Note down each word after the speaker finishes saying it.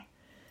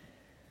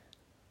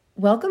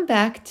Welcome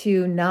back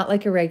to Not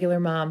Like a Regular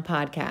Mom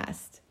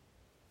podcast.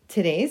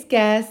 Today's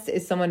guest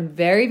is someone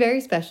very,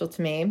 very special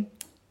to me.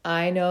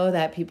 I know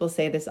that people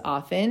say this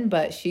often,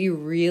 but she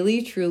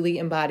really, truly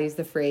embodies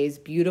the phrase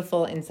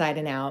beautiful inside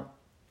and out.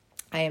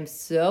 I am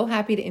so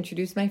happy to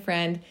introduce my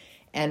friend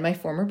and my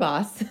former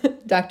boss,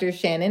 Dr.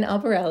 Shannon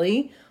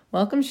Albarelli.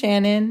 Welcome,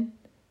 Shannon.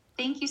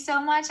 Thank you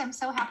so much. I'm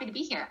so happy to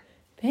be here.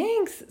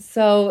 Thanks.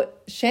 So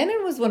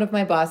Shannon was one of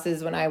my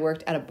bosses when I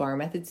worked at a bar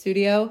method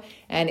studio,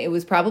 and it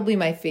was probably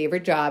my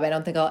favorite job. I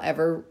don't think I'll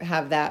ever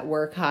have that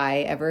work high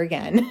ever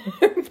again.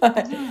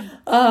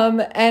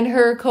 And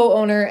her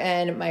co-owner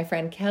and my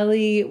friend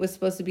Kelly was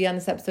supposed to be on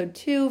this episode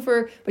too,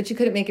 but she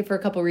couldn't make it for a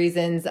couple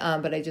reasons.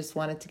 But I just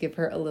wanted to give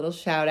her a little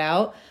shout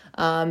out.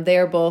 They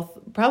are both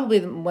probably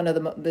one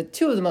of the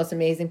two of the most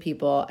amazing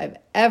people I've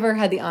ever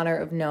had the honor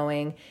of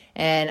knowing,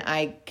 and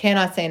I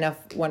cannot say enough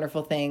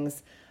wonderful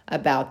things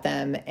about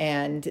them,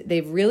 and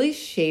they've really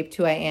shaped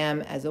who I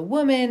am as a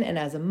woman and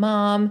as a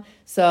mom.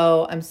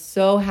 So I'm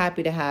so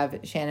happy to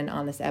have Shannon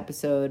on this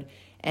episode.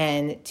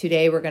 And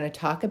today we're going to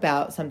talk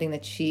about something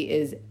that she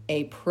is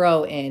a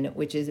pro in,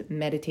 which is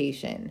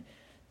meditation.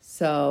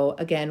 So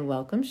again,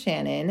 welcome,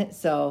 Shannon.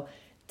 So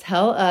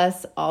tell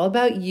us all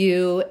about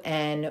you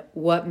and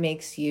what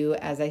makes you,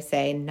 as I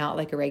say, not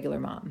like a regular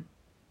mom.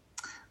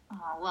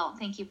 Oh, well,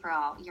 thank you for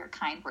all your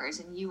kind words.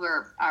 And you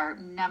were our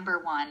number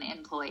one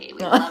employee.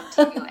 We loved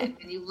you. And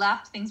when you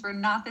left, things were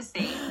not the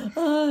same.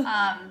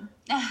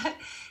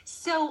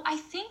 So I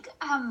think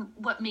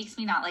what makes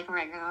me not like a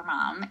regular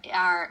mom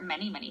are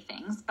many, many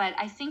things. But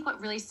I think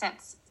what really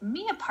sets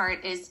me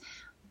apart is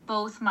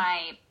both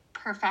my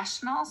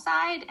professional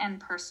side and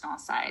personal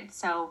side.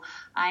 So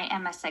I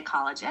am a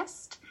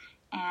psychologist,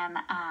 and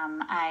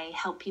I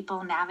help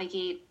people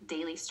navigate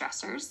daily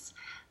stressors.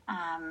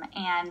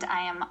 And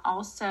I am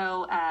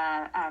also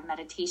a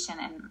meditation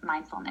and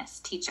mindfulness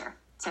teacher.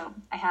 So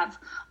I have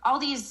all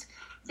these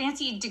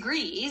fancy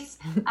degrees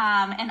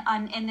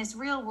and in this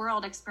real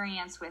world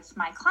experience with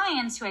my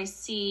clients who I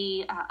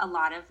see a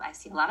lot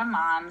of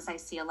moms, I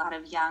see a lot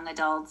of young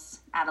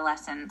adults,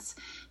 adolescents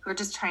who are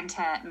just trying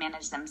to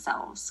manage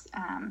themselves.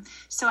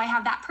 So I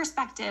have that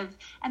perspective.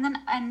 And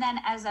then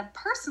as a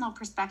personal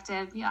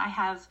perspective, I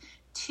have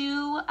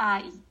two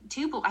I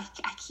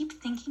keep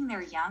thinking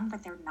they're young,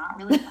 but they're not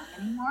really young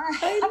anymore.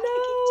 I know. I'm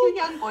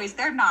thinking 2 young boys.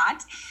 They're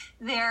not.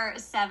 They're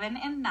 7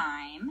 and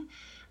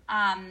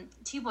 9.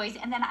 2 boys.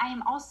 And then I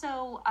am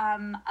also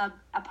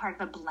a part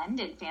of a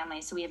blended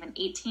family. So we have an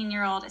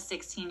 18-year-old, a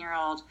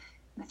 16-year-old,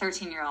 and a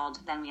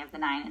 13-year-old. Then we have the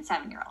 9 and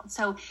 7-year-old.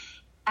 So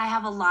I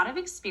have a lot of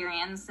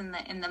experience in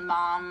the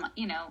mom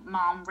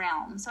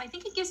realm. So I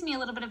think it gives me a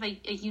little bit of a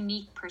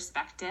unique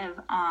perspective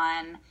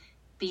on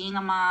being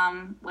a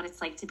mom, what it's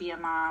like to be a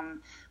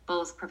mom,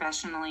 both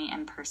professionally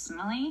and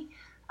personally.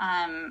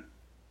 And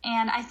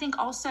I think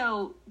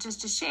also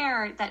just to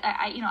share that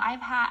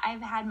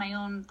I've had my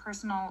own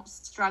personal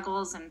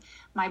struggles, and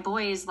my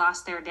boys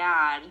lost their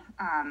dad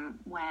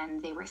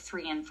when they were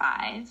 3 and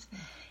 5.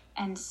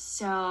 And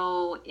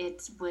so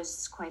it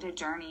was quite a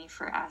journey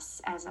for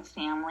us as a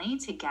family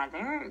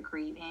together,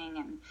 grieving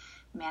and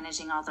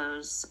managing all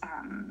those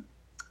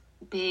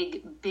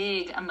big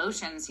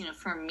emotions,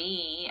 for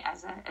me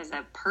as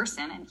a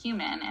person and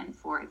human, and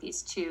for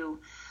these 2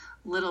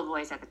 little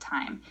boys at the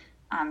time.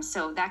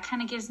 So that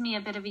kind of gives me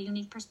a bit of a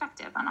unique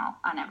perspective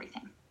on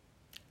everything.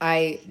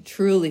 I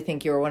truly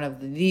think you're one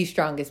of the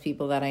strongest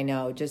people that I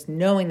know. Just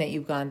knowing that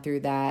you've gone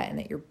through that and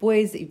that your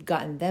boys, that you've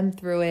gotten them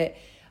through it,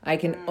 I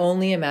can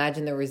only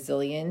imagine the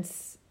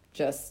resilience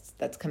just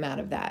that's come out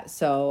of that.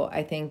 So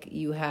I think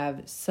you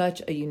have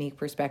such a unique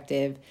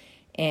perspective.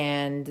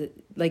 And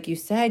like you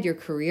said, your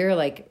career,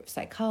 like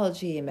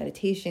psychology and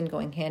meditation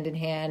going hand in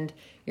hand,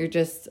 you're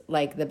just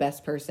like the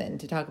best person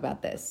to talk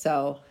about this.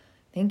 So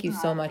thank you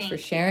so much for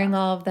sharing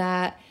all of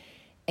that.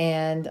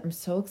 And I'm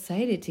so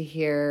excited to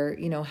hear,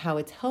 how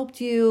it's helped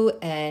you,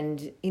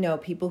 and,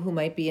 people who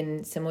might be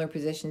in similar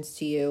positions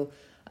to you,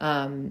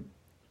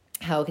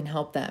 how it can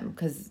help them.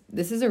 Because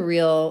this is a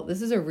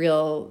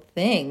real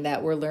thing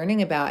that we're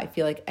learning about. I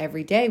feel like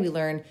every day we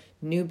learn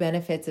new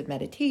benefits of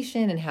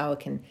meditation and how it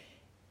can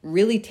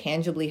really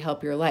tangibly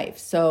help your life.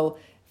 So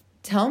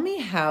tell me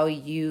how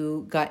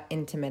you got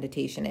into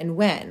meditation and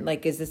when.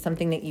 Like, is this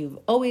something that you've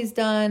always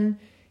done?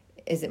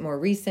 Is it more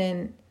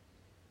recent?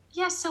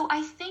 Yeah, so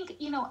I think,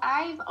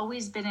 I've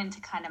always been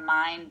into kind of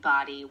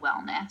mind-body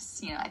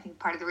wellness. I think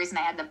part of the reason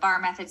I had the bar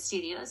method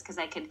studio is because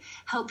I could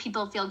help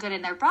people feel good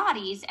in their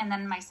bodies. And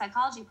then my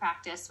psychology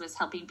practice was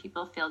helping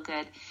people feel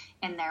good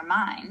in their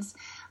minds.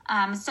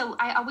 So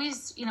I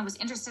always, was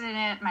interested in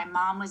it. My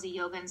mom was a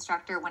yoga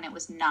instructor when it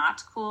was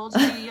not cool to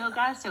do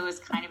yoga. So it was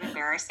kind of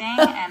embarrassing.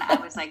 And I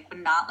was like,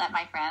 would not let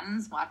my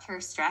friends watch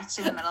her stretch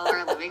in the middle of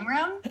our living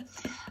room.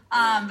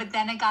 But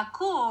then it got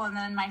cool. And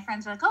then my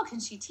friends were like, oh, can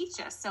she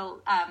teach us?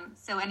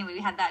 So anyway,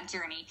 we had that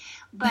journey.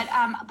 But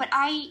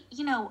I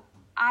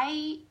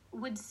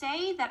would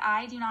say that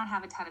I do not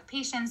have a ton of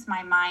patience.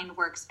 My mind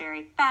works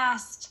very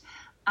fast.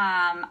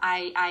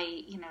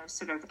 I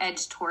sort of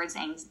edge towards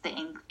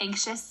the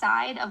anxious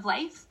side of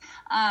life.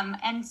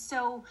 And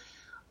so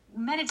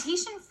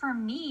meditation for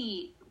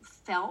me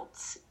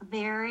felt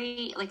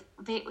very, like,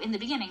 in the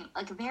beginning,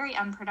 like, very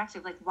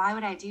unproductive. Like, why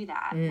would I do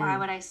that? Why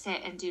would I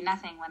sit and do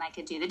nothing when I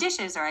could do the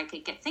dishes, or I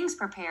could get things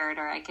prepared,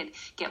 or I could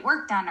get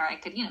work done, or I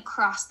could,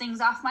 cross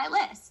things off my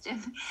list.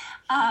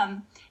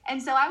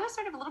 And so I was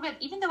sort of a little bit,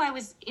 even though I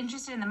was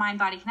interested in the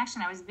mind-body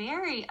connection, I was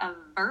very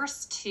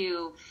averse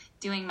to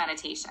doing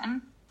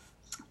meditation.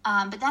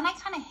 But then I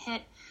kind of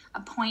hit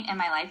a point in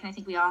my life, and I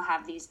think we all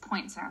have these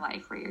points in our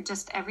life where you're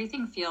just,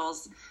 everything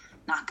feels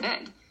not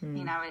good.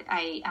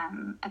 I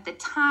at the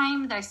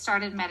time that I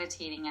started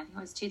meditating, I think it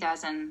was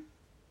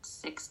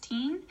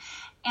 2016,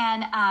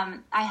 and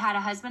I had a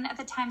husband at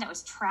the time that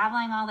was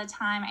traveling all the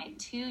time. I had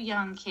 2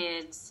 young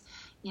kids.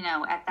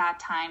 At that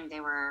time they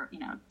were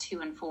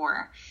 2 and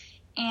 4,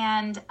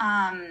 and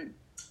I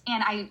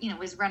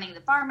was running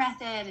the bar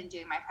method and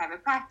doing my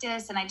private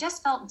practice, and I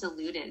just felt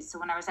deluded. So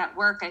when I was at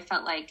work, I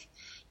felt like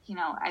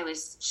I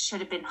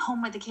should have been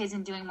home with the kids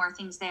and doing more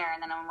things there.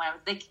 And then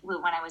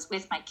when I was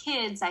with my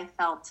kids, I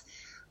felt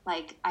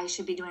like I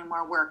should be doing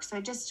more work.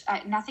 So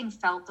nothing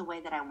felt the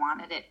way that I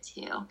wanted it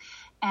to.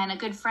 And a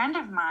good friend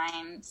of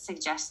mine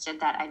suggested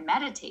that I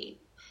meditate.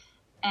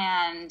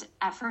 And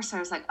at first I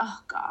was like,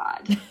 oh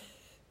God,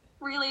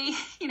 really?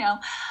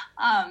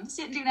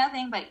 Sit and do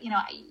nothing. But,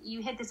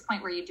 you hit this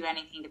point where you do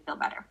anything to feel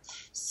better.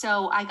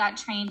 So I got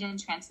trained in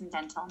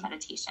transcendental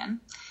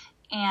meditation.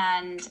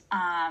 And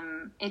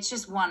it's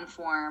just one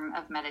form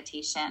of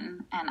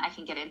meditation, and I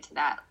can get into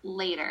that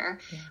later.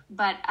 Yeah.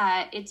 But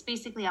it's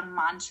basically a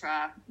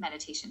mantra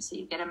meditation. So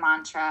you get a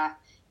mantra,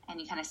 and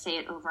you kind of say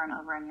it over and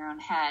over in your own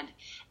head.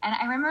 And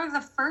I remember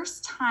the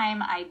first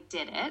time I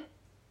did it,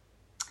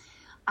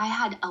 I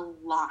had a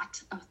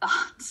lot of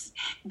thoughts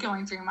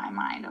going through my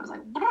mind. I was like,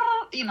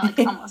 like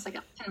almost like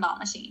a pinball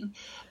machine.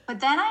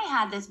 But then I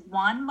had this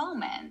one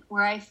moment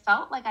where I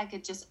felt like I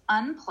could just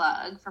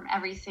unplug from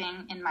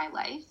everything in my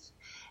life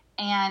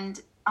and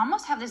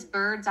almost have this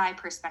bird's eye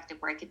perspective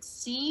where I could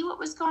see what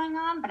was going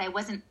on, but I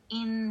wasn't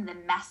in the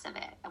mess of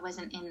it. I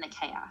wasn't in the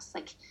chaos.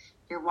 Like,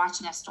 you're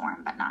watching a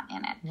storm, but not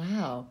in it.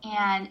 Wow.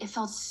 And it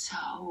felt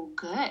so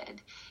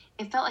good.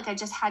 It felt like I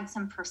just had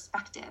some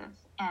perspective,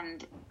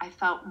 and I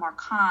felt more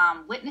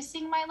calm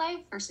witnessing my life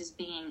versus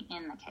being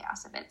in the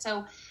chaos of it.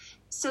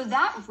 So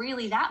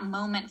that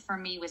moment for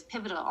me was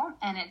pivotal,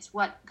 and it's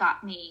what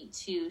got me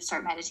to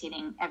start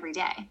meditating every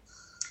day.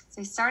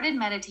 So I started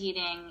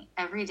meditating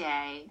every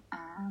day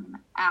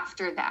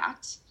after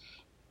that,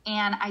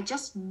 and I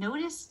just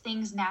noticed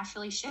things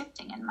naturally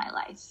shifting in my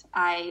life.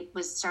 I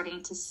was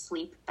starting to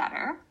sleep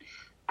better.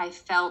 I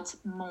felt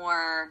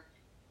more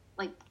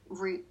like,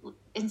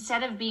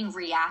 instead of being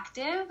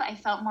reactive, I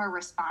felt more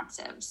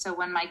responsive. So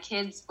when my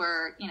kids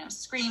were,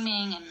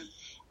 screaming and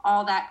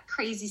all that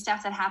crazy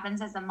stuff that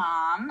happens as a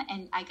mom,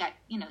 and I got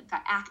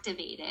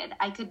activated,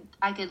 I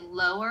could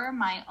lower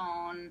my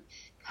own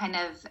kind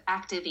of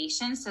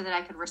activation so that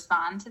I could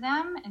respond to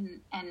them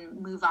and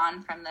move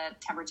on from the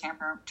temper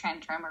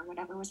tantrum or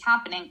whatever was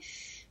happening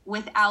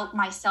without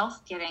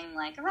myself getting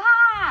like,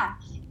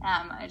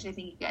 which I think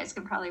you guys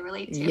can probably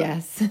relate to.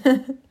 Yes.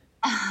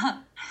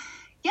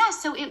 Yeah.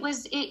 So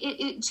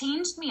it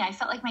changed me. I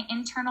felt like my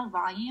internal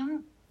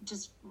volume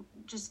just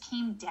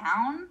came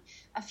down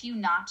a few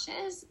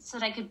notches so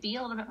that I could be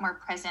a little bit more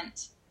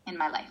present in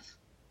my life.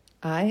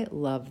 I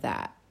love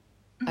that.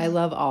 I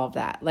love all of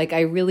that. Like,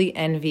 I really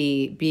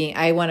envy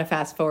I want to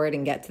fast forward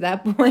and get to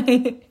that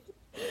point.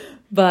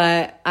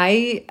 But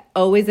I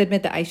always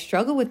admit that I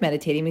struggle with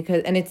meditating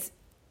and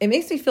it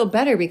makes me feel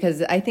better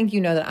because I think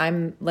that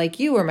I'm like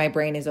you, where my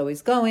brain is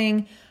always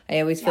going. I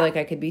always feel like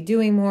I could be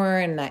doing more,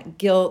 and that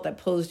guilt that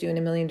pulls you in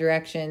a million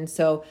directions.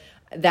 So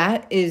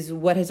that is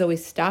what has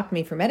always stopped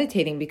me from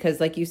meditating, because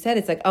like you said,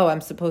 it's like, oh,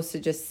 I'm supposed to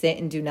just sit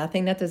and do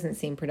nothing. That doesn't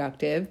seem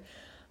productive.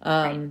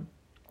 Right.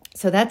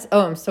 So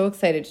I'm so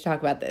excited to talk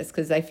about this,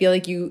 because I feel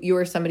like you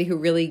are somebody who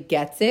really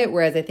gets it.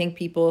 Whereas I think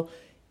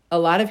a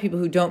lot of people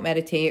who don't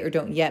meditate or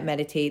don't yet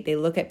meditate, they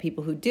look at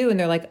people who do and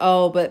they're like,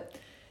 oh, but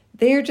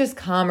they're just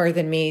calmer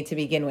than me to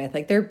begin with.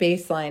 Like, their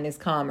baseline is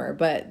calmer,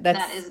 but and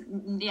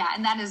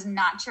that is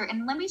not true.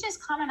 And let me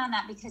just comment on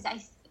that, because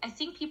I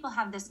think people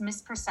have this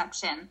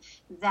misperception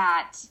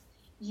that,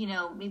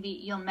 maybe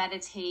you'll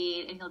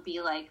meditate and you'll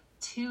be like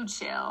too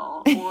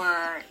chill,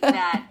 or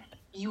that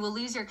you will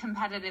lose your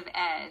competitive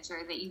edge,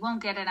 or that you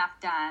won't get enough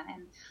done.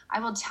 And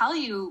I will tell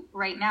you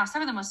right now,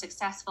 some of the most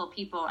successful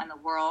people in the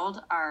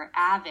world are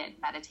avid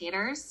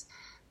meditators.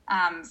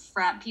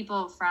 From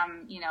people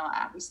from,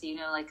 obviously,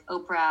 like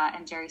Oprah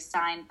and Jerry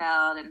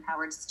Seinfeld and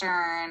Howard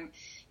Stern,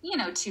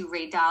 to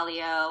Ray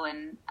Dalio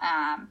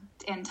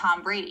and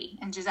Tom Brady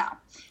and Giselle.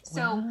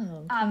 So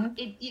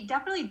it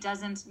definitely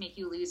doesn't make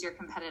you lose your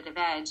competitive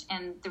edge.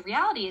 And the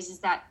reality is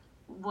that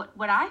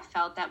what I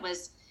felt that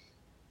was,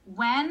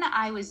 when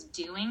I was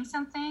doing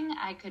something,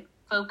 I could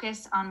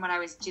focus on what I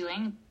was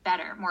doing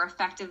better, more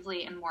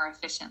effectively, and more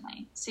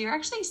efficiently. So you're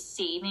actually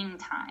saving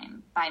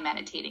time by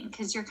meditating,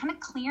 because you're kind of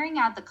clearing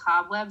out the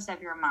cobwebs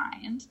of your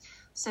mind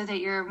so that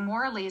you're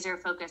more laser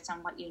focused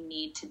on what you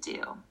need to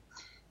do.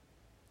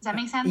 Does that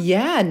make sense?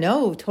 Yeah,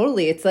 no,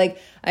 totally. It's like,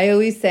 I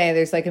always say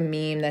there's like a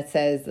meme that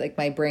says like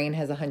my brain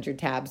has 100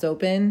 tabs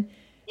open.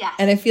 Yes.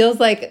 And it feels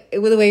like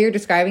with the way you're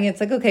describing it, it's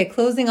like, okay,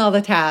 closing all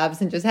the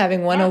tabs and just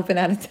having one open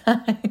at a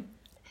time.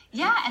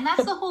 Yeah, and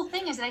that's the whole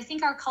thing is that I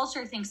think our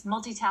culture thinks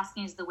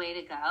multitasking is the way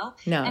to go.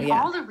 No, and yeah.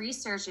 all the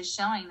research is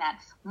showing that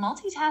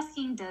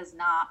multitasking does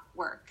not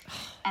work.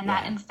 And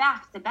that, in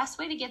fact, the best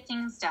way to get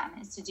things done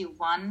is to do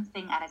one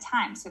thing at a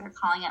time. So they're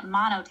calling it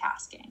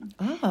monotasking.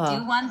 Oh.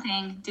 Do one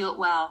thing, do it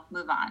well,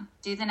 move on.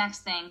 Do the next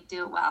thing,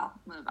 do it well,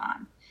 move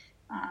on.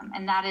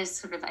 And that is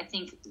sort of, I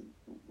think,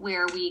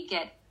 where we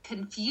get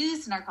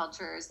confused in our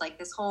cultures, like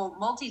this whole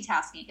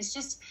multitasking. It's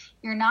just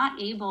you're not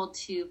able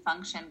to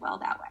function well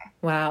that way.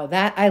 Wow,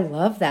 I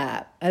love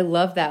that. I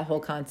love that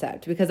whole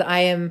concept because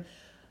I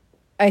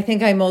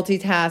think I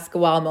multitask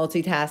while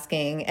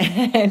multitasking,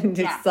 and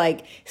it's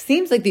like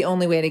seems like the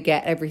only way to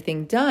get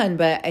everything done,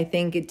 but I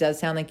think it does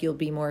sound like you'll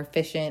be more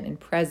efficient and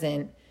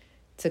present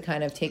to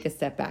kind of take a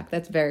step back.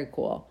 That's very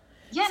cool.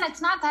 Yeah, and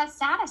it's not that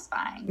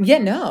satisfying. Yeah,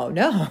 no.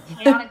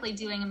 Chaotically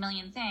doing a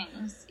million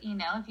things. You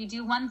know, if you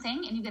do one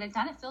thing and you get it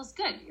done, it feels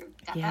good. You've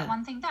got that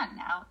one thing done.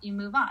 Now you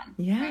move on.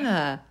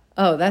 Yeah. Right?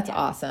 Oh, that's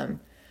awesome.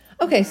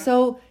 Okay,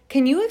 so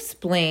can you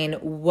explain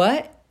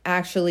what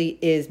actually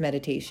is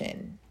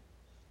meditation?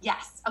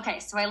 Yes. Okay,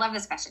 so I love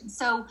this question.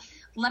 So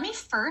let me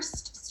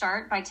first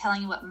start by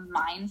telling you what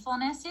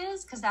mindfulness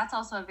is, because that's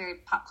also a very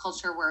pop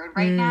culture word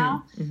right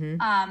now.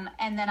 Mm-hmm.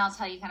 And then I'll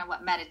tell you kind of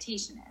what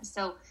meditation is.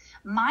 So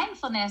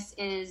mindfulness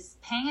is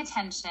paying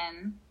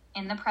attention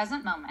in the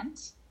present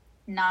moment,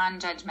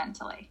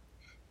 non-judgmentally.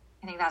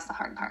 I think that's the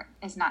hard part,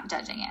 is not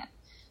judging it.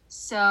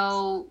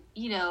 So,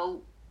 you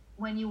know,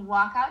 when you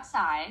walk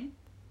outside,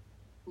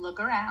 look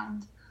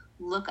around,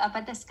 look up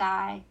at the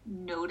sky,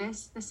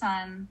 notice the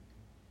sun,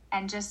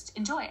 and just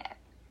enjoy it.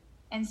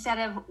 Instead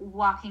of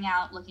walking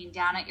out, looking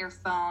down at your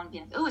phone,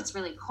 being like, oh, it's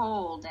really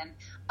cold, and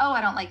oh, I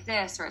don't like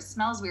this, or it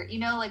smells weird. You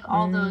know, like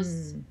all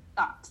those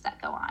thoughts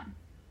that go on.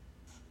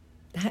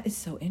 That is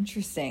so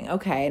interesting.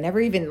 Okay, I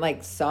never even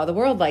like saw the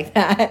world like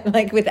that,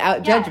 like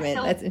without judgment.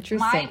 So that's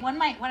interesting. One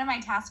of my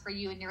tasks for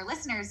you and your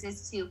listeners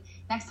is to,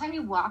 next time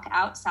you walk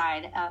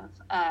outside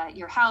of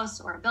your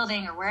house or a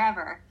building or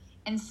wherever,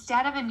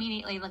 instead of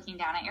immediately looking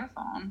down at your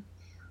phone,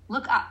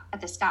 look up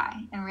at the sky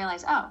and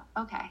realize, oh,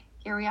 okay,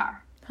 here we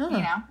are. You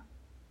know.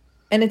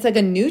 And it's like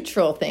a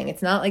neutral thing.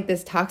 It's not like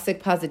this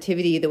toxic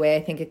positivity the way I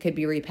think it could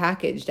be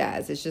repackaged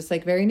as. It's just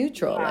like very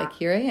neutral. Yeah. Like,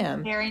 here I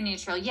am. Very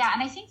neutral. Yeah.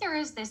 And I think there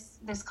is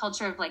this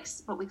culture of like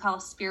what we call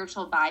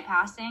spiritual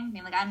bypassing. I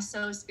mean, like, I'm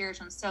so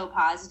spiritual and so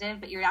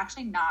positive, but you're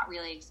actually not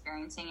really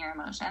experiencing your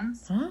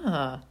emotions.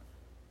 Oh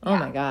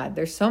my God.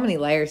 There's so many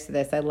layers to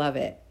this. I love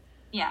it.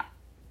 Yeah.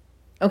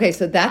 Okay.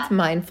 So that's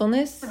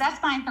mindfulness. So that's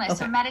mindfulness. Okay.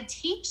 So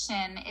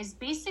meditation is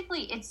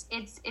basically, it's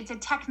a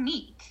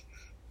technique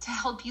to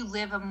help you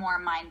live a more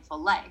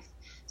mindful life.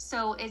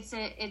 So it's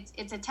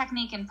a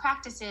technique and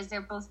practices.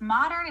 They're both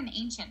modern and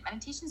ancient.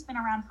 Meditation's been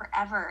around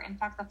forever. In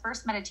fact, the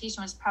first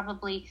meditation was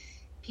probably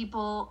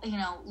people, you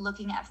know,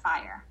 looking at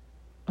fire.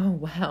 Oh,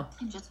 wow.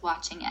 And just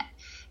watching it.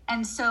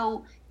 And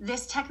so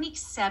this technique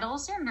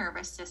settles your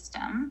nervous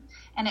system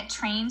and it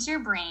trains your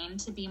brain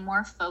to be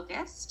more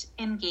focused,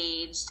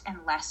 engaged, and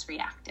less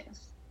reactive.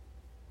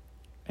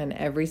 And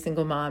every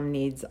single mom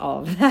needs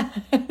all of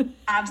that.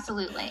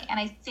 Absolutely. And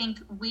I think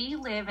we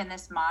live in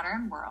this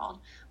modern world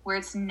where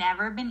it's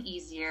never been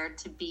easier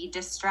to be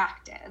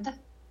distracted.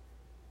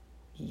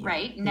 Yeah.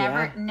 Right?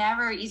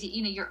 Never easy.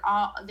 You know,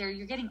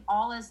 you're getting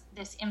all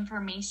this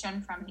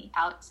information from the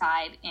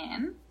outside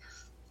in.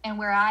 And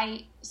where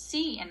I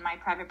see in my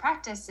private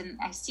practice, and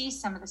I see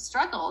some of the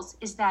struggles,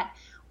 is that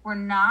we're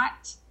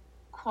not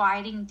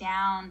quieting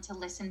down to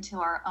listen to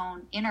our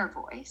own inner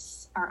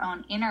voice, our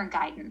own inner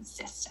guidance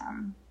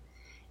system.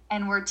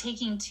 And we're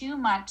taking too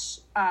much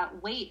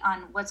weight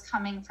on what's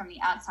coming from the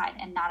outside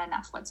and not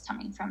enough what's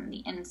coming from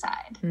the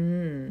inside.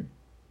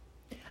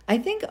 I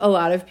think a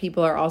lot of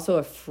people are also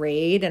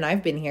afraid, and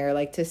I've been here,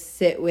 like to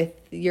sit with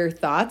your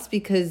thoughts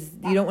because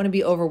you don't want to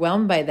be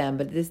overwhelmed by them.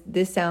 But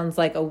this sounds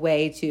like a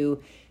way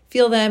to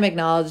feel them,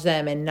 acknowledge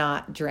them, and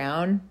not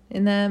drown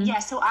in them. Yeah,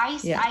 so I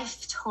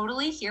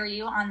totally hear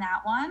you on that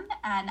one.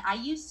 And I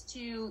used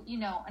to, you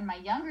know, in my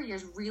younger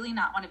years, really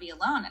not want to be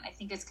alone. And I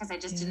think it's because I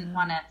just didn't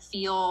want to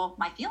feel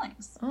my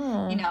feelings.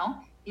 You know,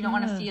 you don't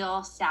want to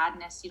feel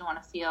sadness. You don't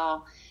want to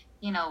feel,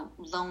 you know,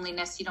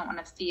 loneliness. You don't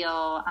want to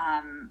feel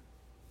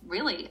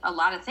really a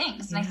lot of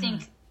things. And I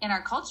think in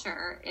our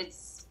culture,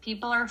 it's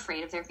people are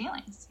afraid of their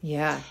feelings.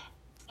 Yeah.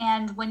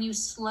 And when you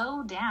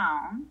slow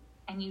down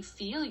and you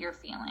feel your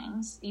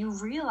feelings, you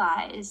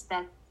realize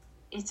that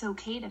it's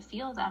okay to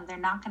feel them. They're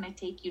not going to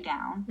take you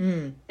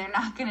down. They're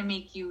not going to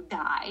make you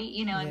die.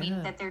 You know, I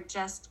mean, that they're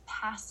just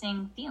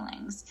passing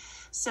feelings.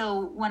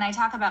 So when I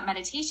talk about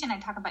meditation, I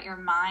talk about your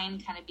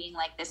mind kind of being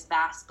like this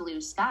vast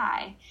blue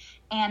sky,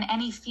 and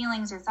any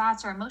feelings or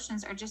thoughts or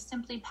emotions are just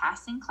simply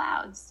passing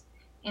clouds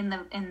in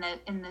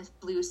the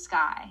blue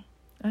sky.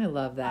 I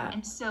love that.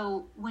 And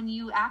so when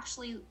you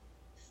actually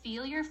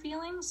feel your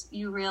feelings,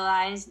 you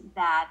realize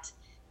that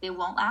they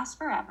won't last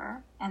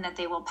forever, and that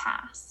they will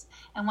pass.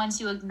 And once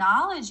you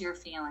acknowledge your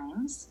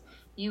feelings,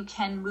 you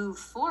can move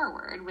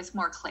forward with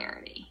more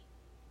clarity.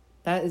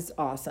 That is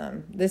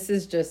awesome. This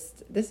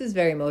is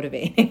very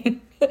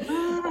motivating.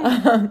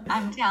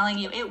 I'm telling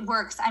you, it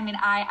works. I mean,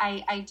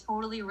 I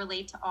totally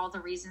relate to all the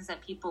reasons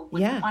that people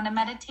wouldn't want to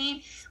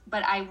meditate,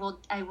 but I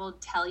will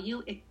tell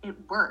you it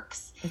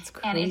works. It's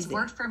crazy. And it's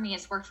worked for me.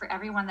 It's worked for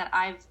everyone that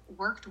I've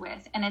worked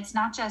with. And it's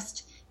not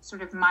just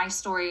sort of my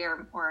story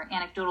or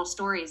anecdotal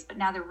stories, but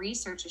now the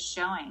research is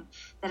showing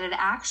that it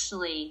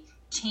actually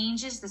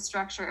changes the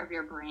structure of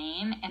your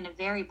brain in a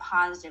very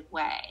positive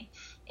way.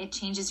 It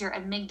changes your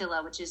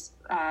amygdala, which is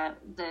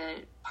the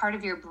part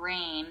of your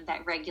brain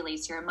that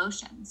regulates your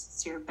emotions.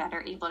 So you're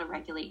better able to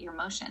regulate your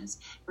emotions,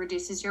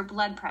 reduces your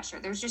blood pressure.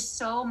 There's just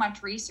so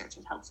much research.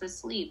 It helps with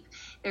sleep.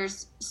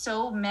 There's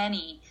so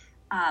many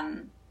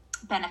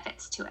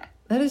benefits to it.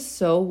 That is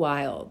so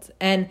wild.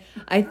 And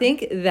I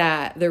think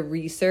that the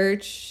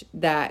research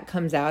that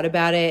comes out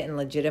about it and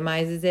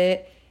legitimizes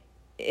it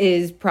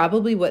is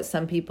probably what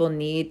some people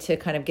need to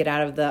kind of get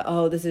out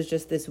of this is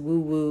just this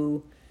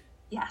woo-woo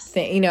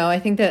thing. You know, I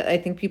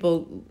think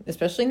people,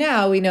 especially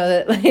now, we know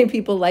that like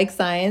people like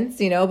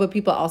science, you know, but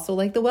people also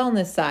like the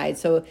wellness side.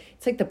 So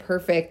it's like the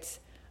perfect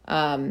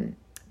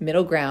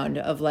middle ground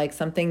of like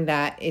something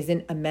that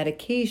isn't a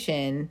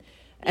medication,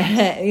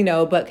 you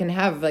know, but can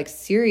have like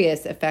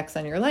serious effects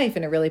on your life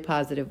in a really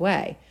positive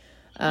way.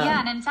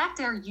 And in fact,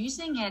 they're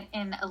using it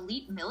in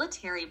elite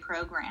military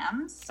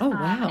programs. Oh,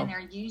 wow. And they're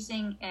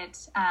using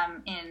it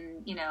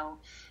in, you know,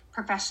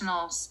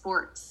 professional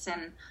sports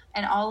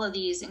and all of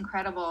these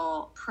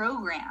incredible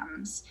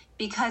programs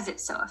because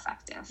it's so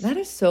effective. That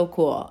is so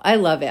cool. I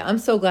love it. I'm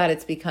so glad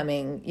it's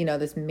becoming, you know,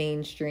 this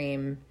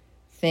mainstream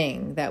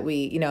thing that we,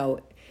 you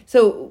know,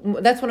 so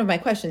that's one of my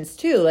questions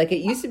too. Like it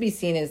used to be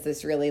seen as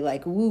this really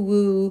like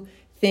woo-woo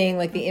thing,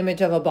 like the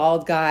image of a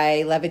bald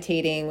guy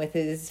levitating with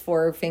his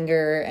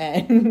forefinger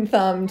and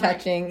thumb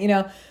touching, you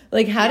know,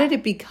 like how did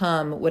it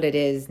become what it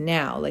is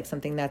now? Like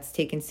something that's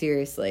taken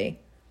seriously?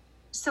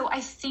 So I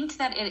think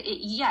that it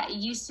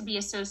used to be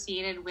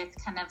associated with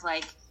kind of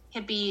like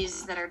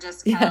hippies that are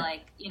just kind of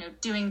like, you know,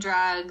 doing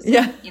drugs,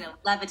 and, you know,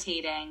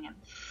 levitating.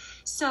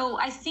 So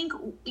I think,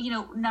 you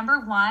know,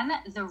 number one,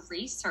 the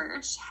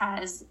research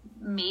has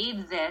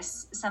made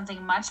this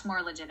something much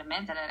more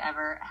legitimate than it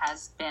ever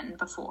has been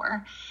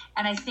before.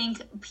 And I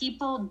think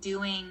people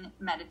doing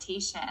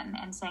meditation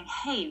and saying,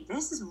 hey,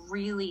 this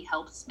really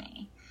helps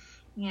me.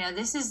 You know,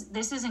 this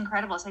is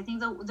incredible. So I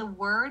think the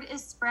word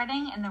is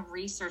spreading and the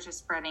research is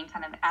spreading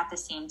kind of at the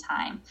same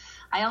time.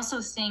 I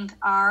also think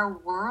our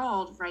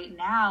world right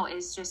now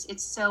is just,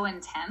 it's so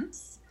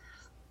intense.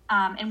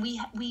 And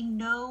we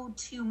know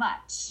too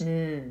much.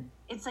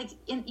 It's like,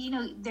 you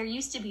know, there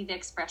used to be the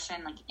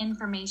expression like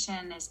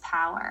information is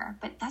power,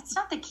 but that's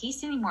not the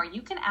case anymore.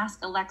 You can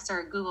ask Alexa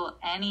or Google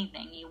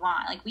anything you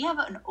want. Like we have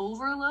an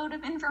overload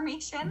of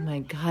information. Oh my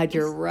God,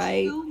 you're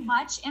right. Too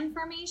much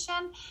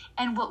information.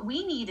 And what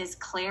we need is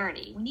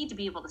clarity. We need to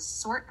be able to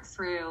sort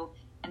through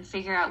and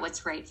figure out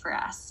what's right for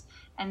us.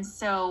 And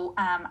so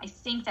I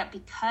think that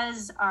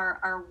because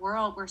our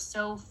world, we're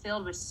so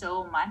filled with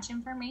so much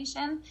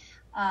information,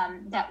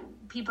 that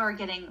people are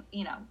getting,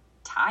 you know,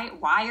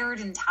 wired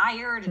and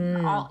tired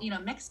and all, you know,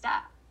 mixed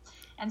up.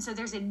 And so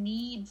there's a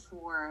need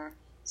for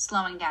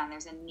slowing down.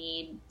 There's a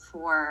need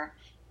for,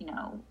 you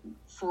know,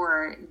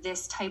 for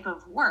this type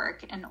of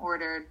work in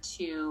order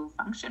to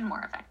function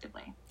more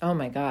effectively. Oh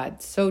my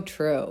God. So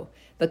true.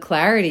 The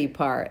clarity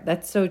part,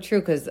 that's so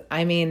true. Because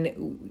I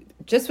mean,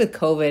 just with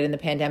COVID and the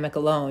pandemic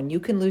alone, you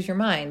can lose your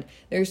mind.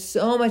 There's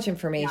so much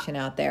information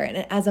out there.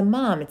 And as a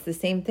mom, it's the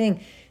same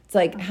thing. It's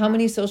like, how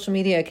many social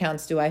media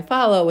accounts do I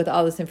follow with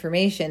all this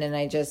information? And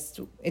it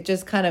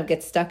just kind of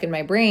gets stuck in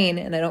my brain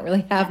and I don't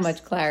really have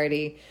much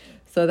clarity.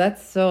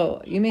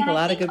 So you make a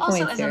lot of good points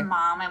here. Also, as a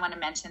mom, I want to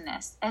mention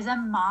this. As a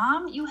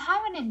mom, you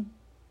have an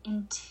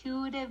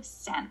intuitive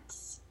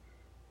sense,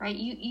 right?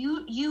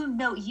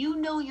 You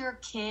know your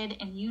kid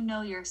and you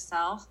know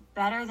yourself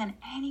better than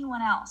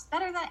anyone else,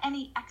 better than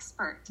any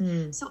expert.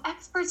 So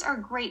experts are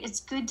great. It's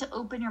good to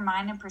open your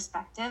mind and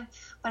perspective,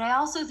 but I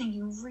also think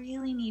you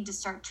really need to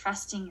start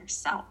trusting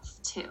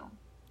yourself too.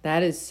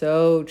 That is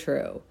so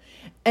true.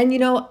 And you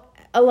know,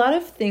 a lot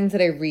of things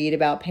that I read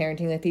about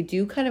parenting, like they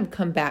do kind of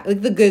come back,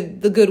 like the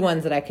good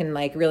ones that I can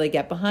like really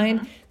get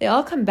behind, they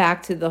all come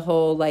back to the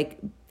whole like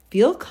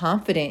feel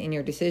confident in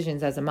your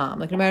decisions as a mom.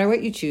 Like no matter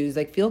what you choose,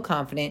 like feel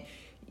confident.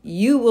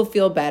 You will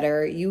feel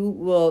better. You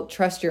will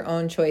trust your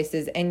own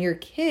choices and your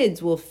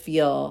kids will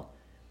feel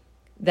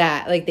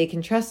that like they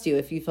can trust you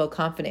if you feel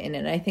confident in it.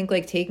 And I think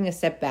like taking a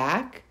step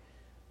back,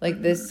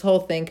 like this whole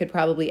thing could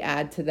probably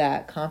add to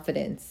that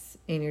confidence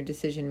in your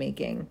decision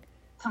making.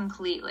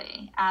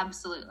 Completely.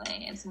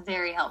 Absolutely. It's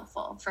very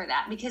helpful for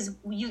that because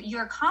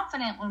you're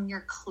confident when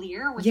you're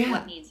clear with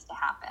what needs to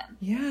happen.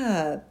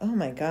 Yeah. Oh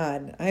my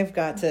God. I've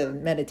got to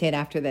meditate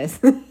after this.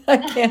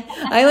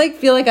 I like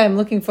feel like I'm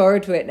looking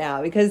forward to it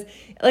now because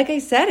like I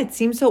said, it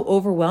seems so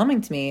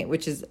overwhelming to me,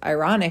 which is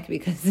ironic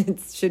because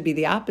it should be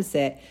the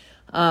opposite.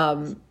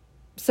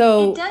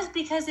 So it does,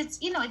 because it's,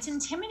 it's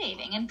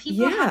intimidating, and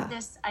people have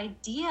this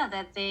idea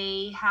that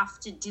they have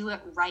to do it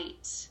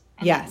right.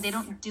 And they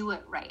don't do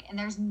it right. And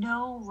there's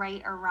no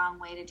right or wrong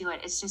way to do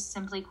it. It's just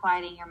simply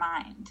quieting your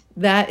mind.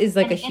 That is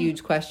like a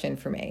huge question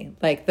for me.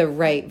 Like the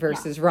right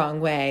versus wrong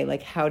way,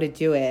 like how to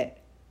do it.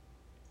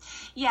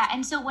 Yeah.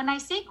 And so when I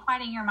say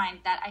quieting your mind,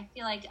 that I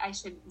feel like I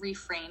should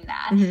reframe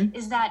that,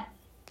 is that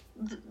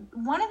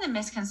one of the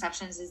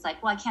misconceptions is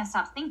like, well, I can't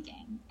stop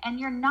thinking. And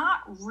you're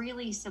not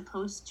really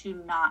supposed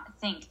to not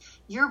think.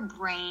 Your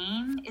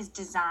brain is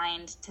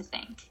designed to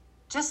think,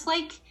 just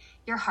like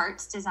your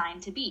heart's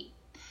designed to beat.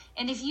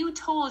 And if you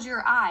told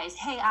your eyes,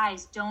 hey,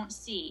 eyes, don't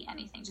see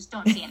anything, just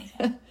don't see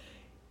anything,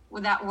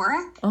 would that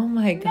work? Oh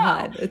my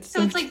God. No.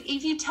 So it's like,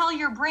 if you tell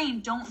your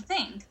brain, don't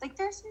think, like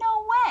there's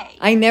no way.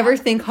 I never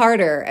think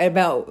harder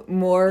about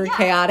more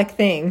chaotic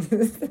things.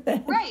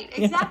 Right,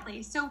 exactly.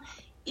 Yeah. So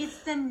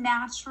it's the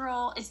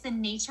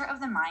nature of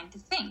the mind to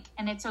think,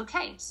 and it's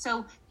okay.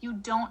 So you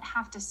don't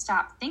have to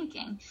stop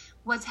thinking.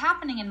 What's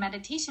happening in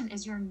meditation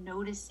is you're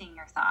noticing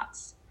your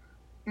thoughts.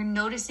 You're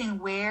noticing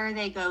where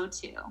they go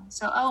to.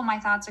 So, my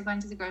thoughts are going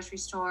to the grocery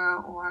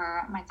store,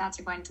 or my thoughts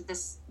are going to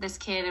this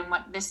kid and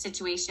this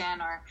situation,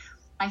 or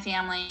my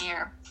family,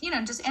 or,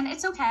 and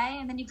it's okay.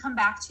 And then you come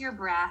back to your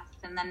breath,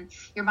 and then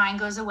your mind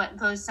goes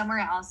somewhere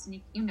else,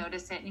 and you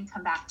notice it, and you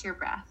come back to your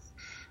breath.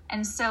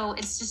 And so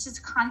it's just this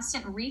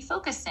constant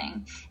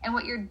refocusing. And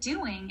what you're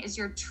doing is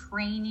you're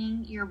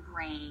training your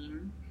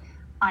brain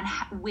on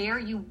where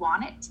you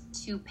want it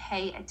to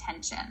pay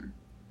attention.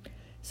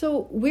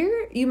 So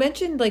you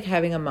mentioned like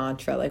having a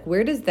mantra, like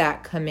where does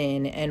that come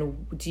in?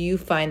 And do you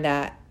find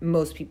that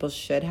most people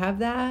should have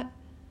that?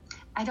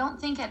 I don't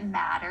think it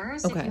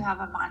matters if you have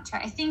a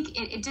mantra. I think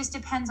it just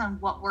depends on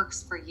what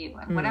works for you,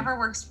 and whatever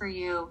works for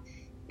you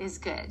is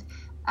good.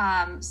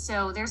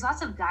 So there's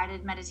lots of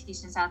guided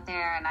meditations out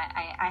there, and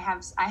I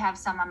have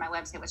some on my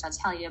website, which I'll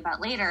tell you about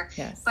later.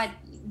 Yes. But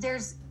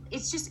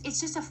it's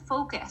just a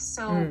focus.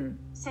 So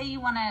say you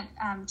want to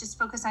just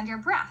focus on your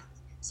breath.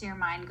 So your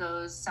mind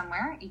goes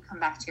somewhere, you come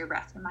back to your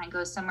breath. Your mind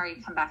goes somewhere,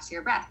 you come back to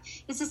your breath.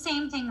 It's the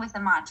same thing with a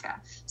mantra.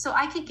 So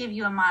I could give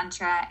you a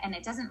mantra, and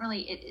it doesn't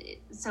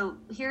really. So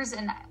here's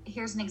an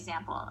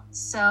example.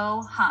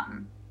 So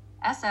hum,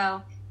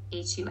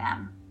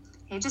 SOHUM.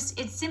 Okay,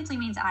 it simply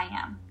means I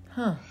am.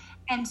 Huh.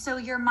 And so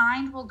your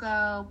mind will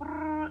go,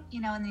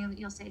 and then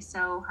you'll say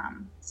so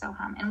hum,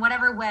 in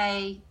whatever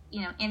way,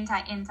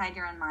 inside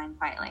your own mind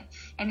quietly.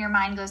 And your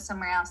mind goes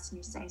somewhere else, and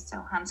you say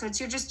so hum. So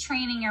you're just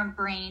training your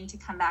brain to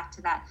come back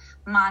to that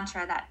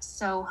mantra, that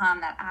so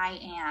hum, that I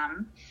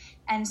am.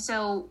 And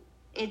so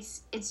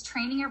it's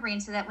training your brain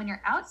so that when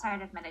you're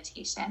outside of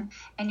meditation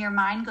and your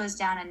mind goes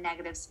down a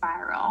negative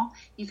spiral,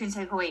 you can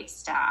say, wait,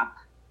 stop.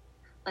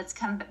 Let's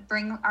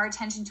bring our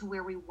attention to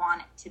where we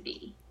want it to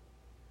be.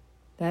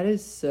 That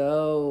is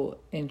so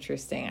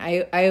interesting.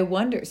 I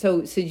wonder,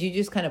 so did you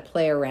just kind of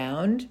play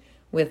around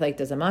with like,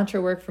 does a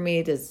mantra work for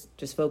me? Does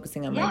just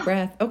focusing on my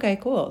breath? Okay,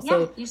 cool. Yeah,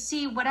 so you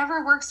see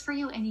whatever works for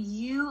you, and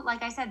you,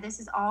 like I said,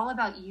 this is all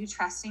about you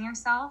trusting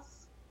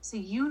yourself. So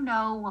you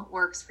know what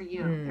works for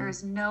you. There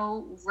is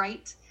no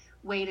right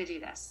way to do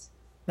this.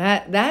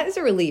 That is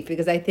a relief,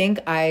 because I think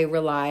I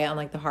rely on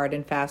like the hard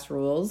and fast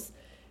rules.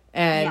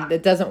 And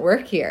it doesn't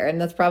work here,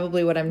 and that's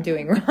probably what I'm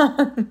doing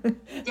wrong.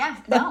 Yeah,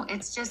 no,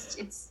 it's just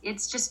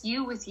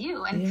you with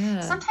you.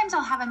 And sometimes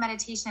I'll have a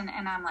meditation,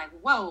 and I'm like,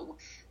 whoa,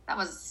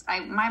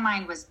 my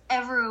mind was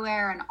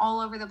everywhere and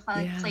all over the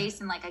place,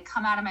 and like I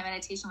come out of my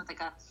meditation with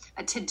like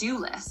a to-do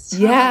list.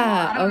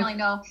 Yeah, I don't really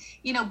know,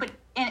 but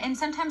and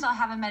sometimes I'll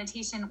have a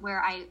meditation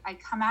where I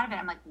come out of it,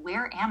 I'm like,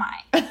 where am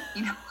I?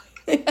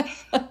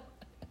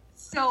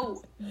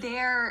 So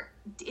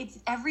it's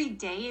every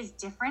day is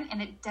different, and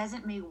it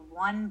doesn't make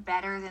one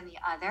better than the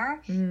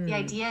other. The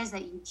idea is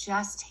that you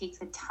just take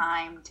the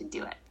time to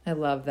do it. I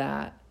love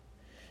that.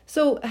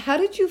 So how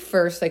did you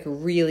first like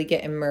really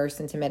get immersed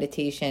into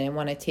meditation and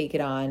want to take it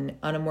on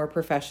a more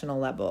professional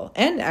level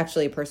and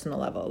actually a personal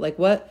level? Like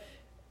what?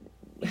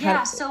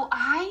 So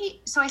I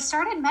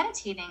started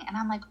meditating, and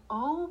I'm like,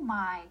 oh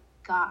my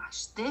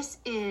gosh, this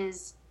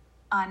is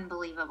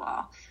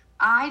unbelievable.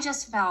 I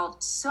just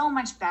felt so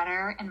much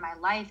better in my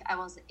life. I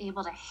was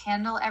able to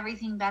handle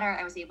everything better.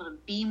 I was able to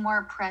be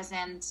more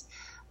present.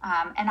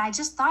 And I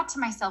just thought to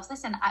myself,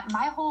 listen,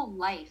 my whole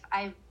life,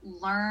 I've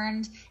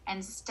learned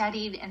and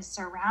studied and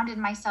surrounded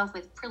myself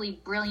with really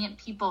brilliant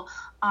people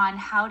on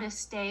how to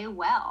stay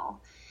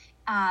well.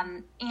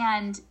 And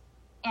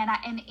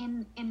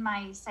in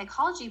my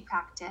psychology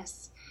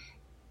practice,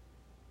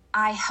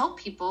 I help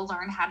people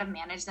learn how to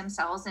manage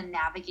themselves and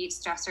navigate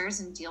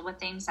stressors and deal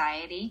with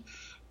anxiety.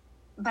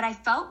 But I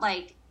felt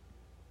like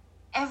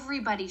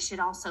everybody should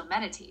also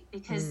meditate,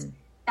 because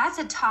that's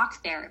a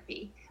talk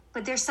therapy.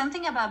 But there's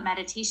something about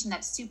meditation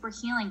that's super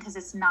healing, because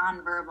it's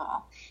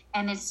nonverbal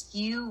and it's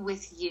you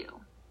with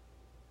you.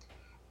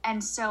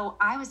 And so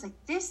I was like,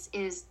 this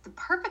is the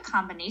perfect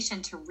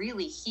combination to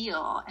really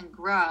heal and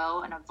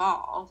grow and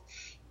evolve,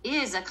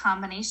 is a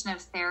combination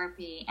of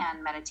therapy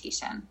and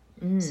meditation.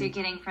 So you're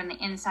getting from the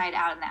inside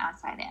out and the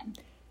outside in.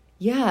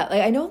 Yeah,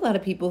 like I know a lot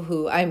of people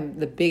who, I'm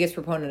the biggest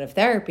proponent of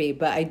therapy,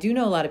 but I do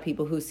know a lot of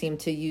people who seem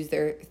to use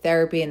their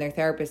therapy and their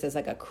therapist as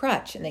like a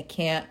crutch, and they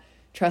can't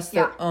trust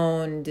Yeah. their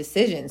own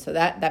decisions. So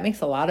that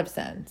makes a lot of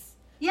sense.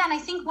 Yeah, and I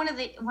think one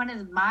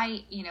of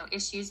my,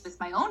 issues with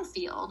my own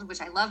field,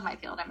 which I love my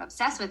field, I'm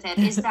obsessed with it,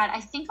 is that I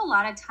think a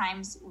lot of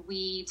times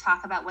we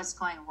talk about what's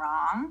going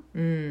wrong.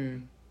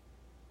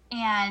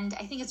 And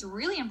I think it's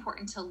really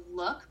important to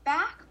look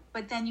back,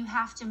 but then you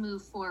have to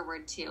move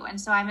forward too. And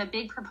so I'm a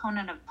big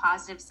proponent of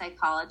positive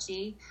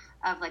psychology,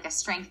 of like a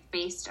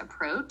strength-based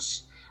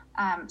approach.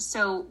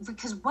 So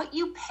because what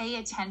you pay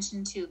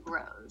attention to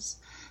grows.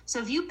 So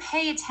if you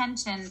pay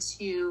attention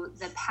to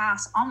the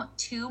past almost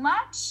too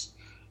much,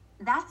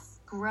 that's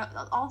grow.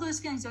 All those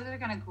feelings, those are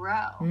going to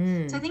grow.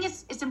 So I think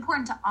it's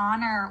important to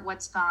honor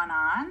what's gone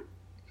on,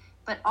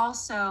 but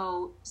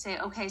also say,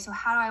 okay, so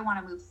how do I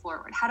want to move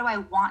forward? How do I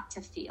want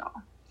to feel?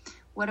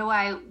 What do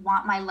I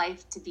want my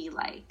life to be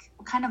like?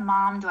 What kind of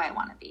mom do I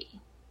want to be?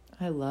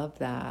 I love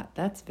that.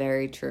 That's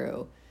very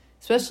true.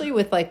 Especially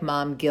with like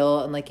mom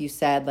guilt and, like you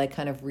said, like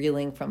kind of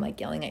reeling from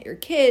like yelling at your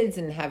kids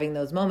and having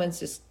those moments,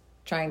 just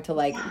trying to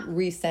like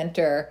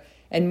recenter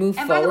and move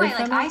forward. And by the way,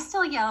 like I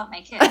still yell at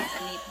my kids and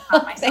need to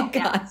calm myself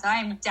down. So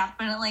I'm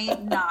definitely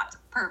not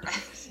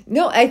perfect.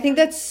 No, I think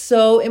that's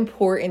so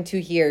important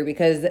to hear,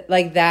 because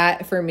like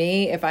that for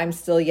me, if I'm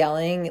still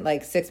yelling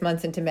like 6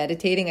 months into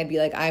meditating, I'd be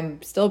like,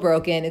 I'm still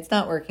broken. It's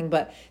not working.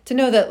 But to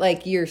know that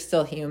like you're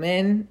still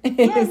human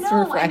is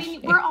refreshing. I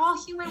mean, we're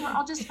all human. We're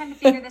all just trying to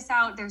figure this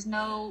out. There's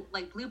no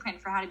like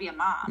blueprint for how to be a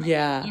mom.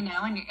 Yeah.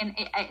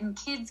 And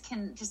kids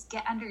can just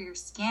get under your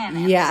skin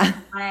in Yeah. a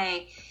certain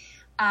way.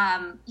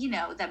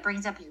 That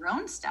brings up your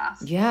own stuff.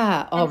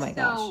 Yeah. Oh my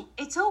gosh. So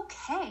it's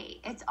okay.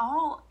 It's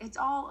all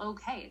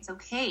okay. It's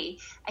okay.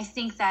 I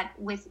think that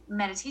with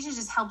meditation, it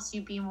just helps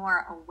you be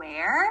more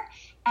aware.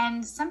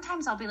 And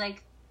sometimes I'll be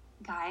like,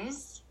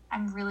 guys,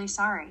 I'm really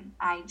sorry.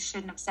 I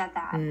shouldn't have said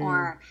that.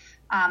 Or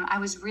I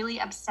was really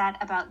upset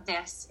about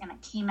this and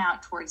it came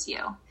out towards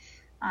you.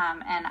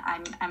 And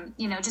I'm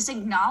just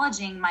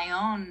acknowledging my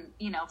own,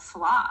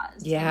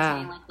 flaws. Yeah.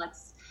 And saying like,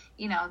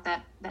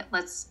 that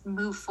let's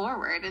move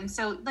forward. And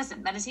so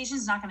listen, meditation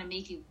is not going to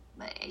make you,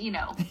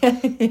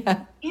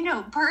 Yeah.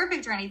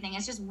 Perfect or anything.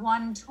 It's just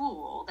one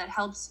tool that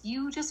helps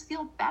you just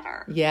feel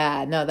better.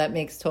 Yeah. No, that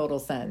makes total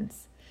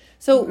sense.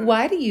 So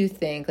why do you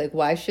think, like,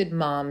 why should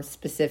moms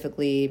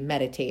specifically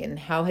meditate, and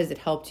how has it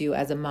helped you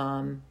as a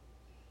mom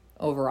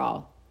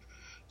overall?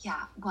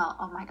 Yeah, well,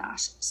 oh my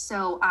gosh.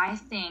 So I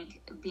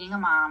think being a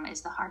mom is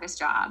the hardest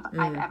job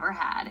I've ever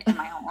had in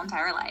my whole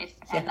entire life.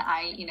 Yeah. And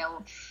I,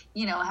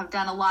 have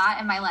done a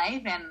lot in my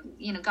life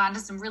and, gone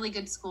to some really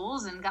good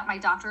schools and got my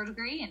doctorate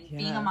degree, and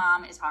being a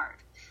mom is hard.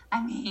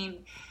 I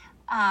mean,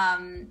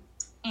 and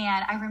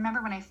I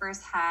remember when I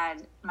first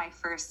had my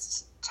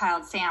first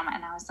child, Sam,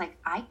 and I was like,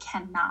 I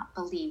cannot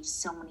believe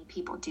so many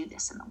people do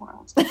this in the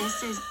world.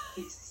 This is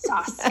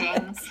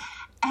exhausting.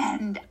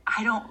 And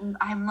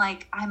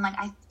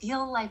I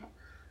feel like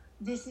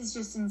this is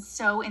just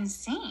so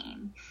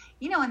insane,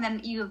 and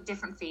then you have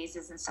different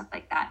phases and stuff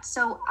like that.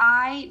 So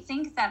I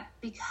think that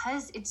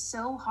because it's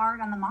so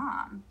hard on the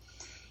mom,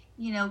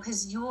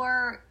 because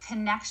your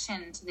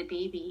connection to the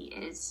baby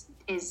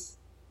is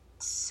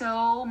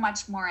so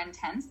much more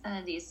intense than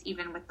it is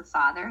even with the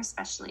father,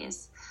 especially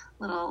as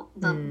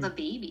the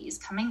babies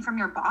coming from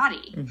your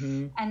body.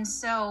 And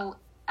so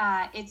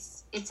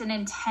it's an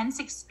intense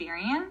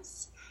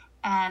experience.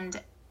 And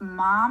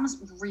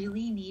moms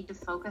really need to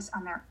focus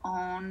on their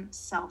own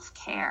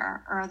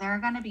self-care, or they're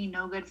going to be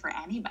no good for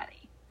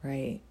anybody.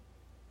 Right.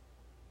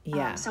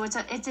 Yeah. So it's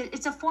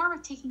a form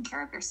of taking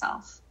care of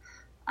yourself.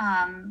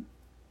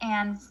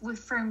 And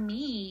for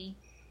me,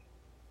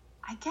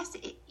 I guess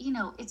it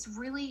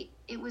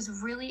was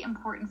really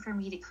important for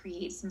me to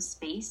create some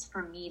space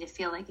for me to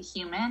feel like a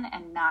human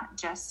and not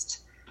just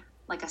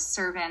like a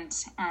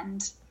servant.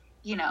 And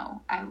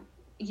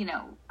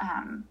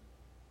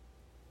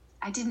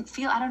I didn't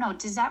feel, I don't know,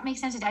 does that make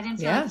sense? I didn't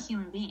feel like a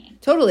human being.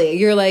 Totally.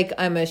 You're like,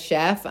 I'm a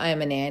chef, I'm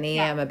a nanny,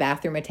 I'm a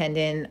bathroom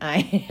attendant,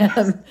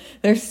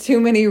 there's too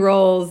many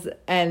roles,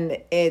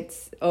 and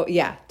it's,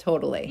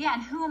 totally. Yeah,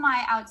 and who am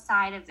I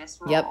outside of this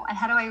role? Yep. And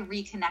how do I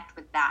reconnect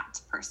with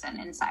that person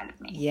inside of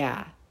me?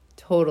 Yeah,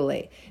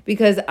 totally.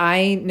 Because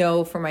I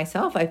know for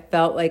myself, I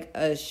felt like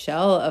a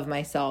shell of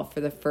myself for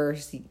the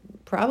first,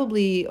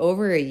 probably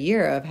over a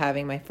year of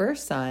having my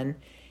first son.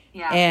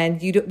 Yeah. And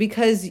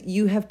because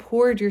you have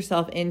poured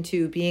yourself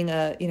into being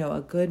a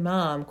good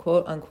mom,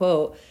 quote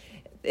unquote,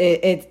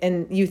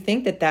 and you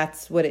think that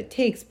that's what it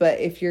takes.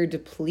 But if you're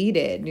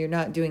depleted, you're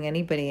not doing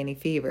anybody any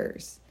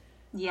favors.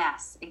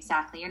 Yes,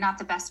 exactly. You're not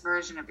the best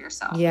version of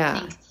yourself. Yeah. I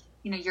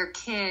think, your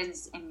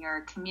kids and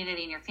your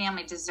community and your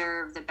family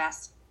deserve the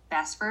best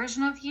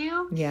version of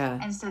you. Yeah.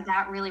 And so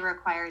that really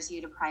requires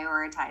you to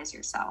prioritize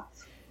yourself.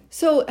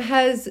 So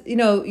has,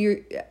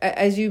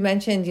 as you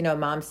mentioned,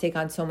 moms take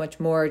on so much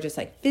more, just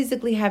like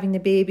physically having the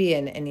baby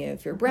and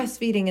if you're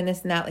breastfeeding and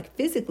this and that, like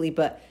physically,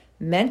 but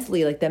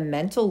mentally, like the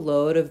mental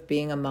load of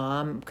being a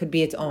mom could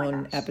be its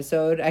own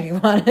episode. I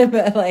want to,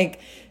 but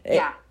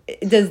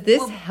Does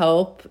this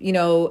help? You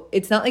know,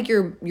 it's not like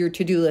your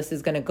to-do list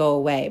is going to go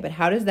away, but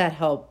how does that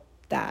help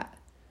that?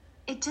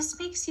 It just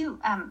makes you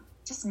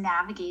just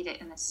navigate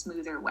it in a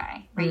smoother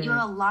way, right? You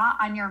have a lot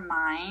on your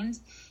mind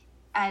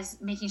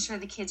as making sure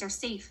the kids are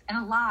safe and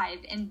alive,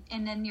 and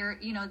then you're,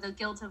 you know, the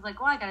guilt of like,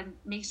 well, I got to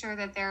make sure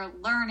that they're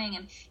learning,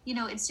 and you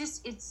know, it's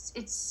just it's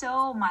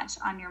so much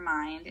on your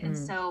mind. And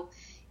so,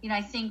 you know,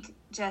 I think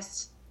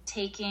just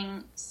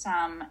taking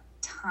some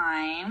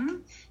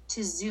time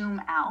to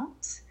zoom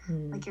out,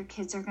 like your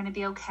kids are going to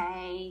be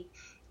okay,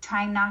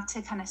 trying not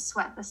to kind of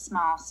sweat the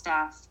small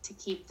stuff, to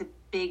keep the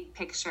big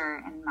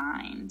picture in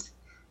mind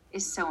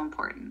is so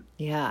important.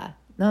 Yeah.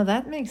 No,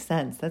 that makes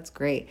sense. That's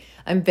great.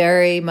 I'm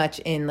very much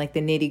in like the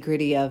nitty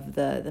gritty of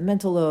the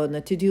mental load and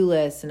the to-do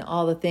list and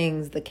all the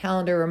things, the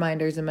calendar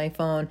reminders in my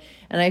phone.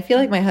 And I feel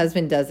like my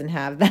husband doesn't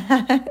have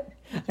that.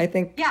 I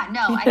think. Yeah,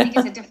 no, I think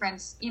it's a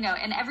difference, you know,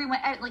 and everyone,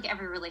 like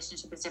every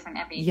relationship is different.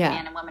 Every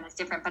man and woman is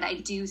different. But I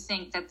do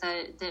think that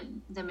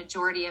the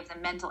majority of the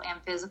mental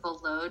and physical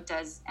load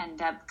does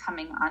end up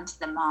coming onto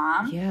the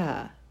mom.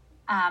 Yeah.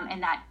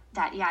 And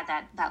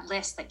that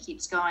list that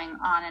keeps going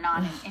on and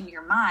on in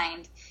your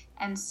mind.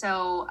 And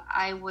so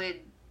I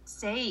would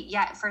say,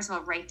 first of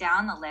all, write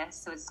down the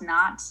list so it's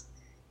not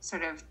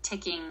sort of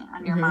ticking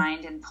on your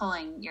mind and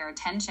pulling your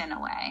attention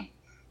away.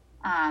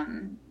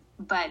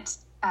 But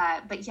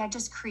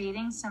just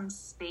creating some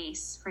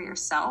space for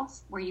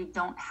yourself where you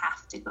don't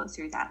have to go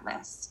through that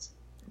list.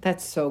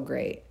 That's so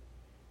great.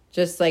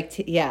 Just like,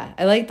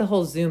 I like the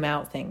whole zoom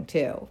out thing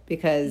too,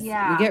 because we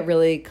get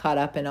really caught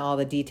up in all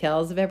the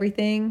details of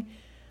everything.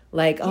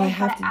 Like, I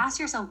have to ask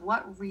yourself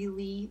what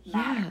really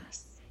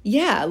matters.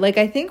 Yeah, like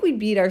I think we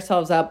beat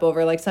ourselves up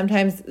over like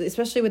sometimes,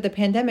 especially with the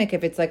pandemic,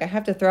 if it's like I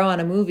have to throw on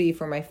a movie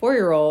for my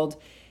 4-year-old.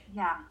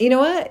 Yeah. You know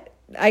what?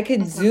 I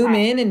could zoom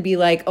in and be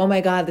like, oh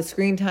my God, the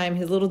screen time,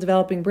 his little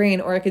developing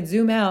brain. Or I could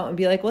zoom out and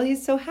be like, well,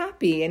 he's so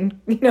happy.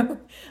 And, you know,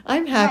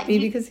 I'm happy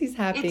because he's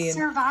happy. It's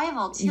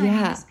survival too. Yeah. I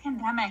mean, this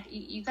pandemic,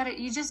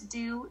 you just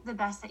do the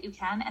best that you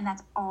can. And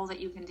that's all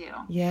that you can do.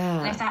 Yeah.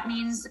 And if that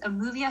means a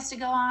movie has to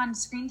go on,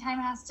 screen time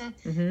has to,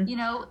 you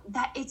know,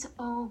 that it's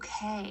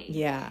okay.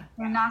 Yeah.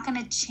 You're not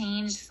going to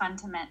change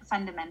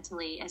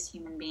fundamentally as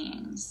human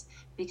beings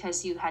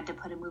because you had to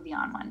put a movie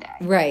on one day.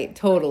 Right.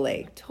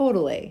 Totally.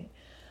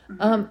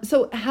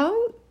 So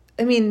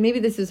maybe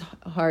this is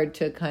hard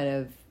to kind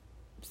of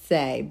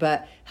say,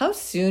 but how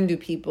soon do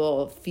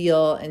people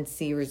feel and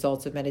see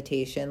results of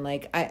meditation?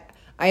 Like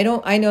I know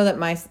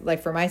that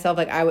for myself,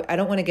 like I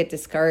don't want to get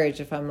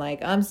discouraged if I'm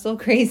like, I'm still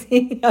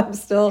crazy. I'm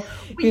still,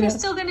 you're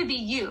still going to be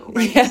you,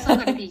 right? Yeah. You're still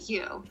going to be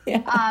you.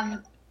 Yeah.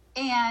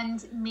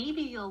 And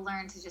maybe you'll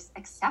learn to just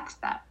accept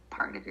that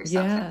part of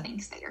yourself that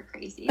thinks that you're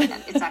crazy,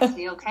 that it's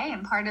actually okay.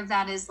 And part of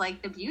that is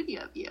like the beauty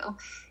of you.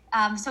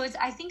 So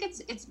I think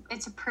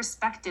it's a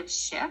perspective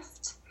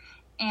shift,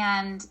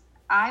 and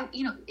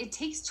it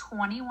takes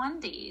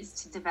 21 days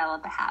to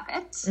develop a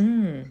habit.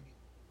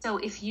 So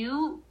if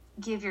you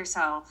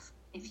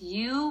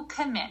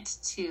commit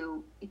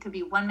to, it could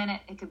be 1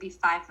 minute, it could be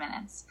 5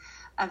 minutes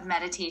of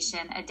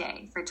meditation a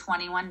day for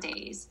 21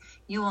 days,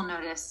 you will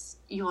notice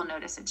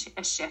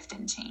a shift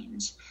and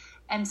change.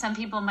 And some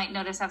people might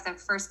notice after the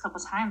first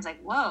couple times,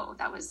 like, whoa,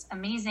 that was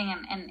amazing.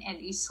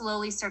 And you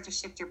slowly start to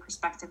shift your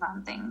perspective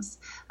on things.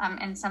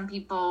 And some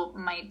people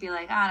might be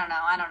like, I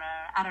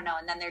don't know.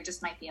 And then there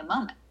just might be a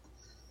moment.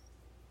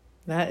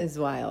 That is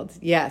wild.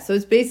 Yeah. So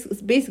it's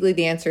basically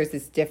the answer is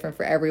it's different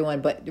for everyone,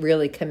 but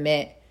really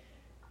commit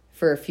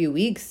for a few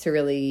weeks to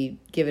really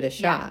give it a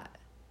shot.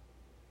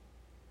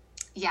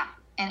 Yeah.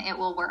 And it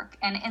will work.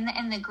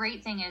 And the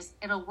great thing is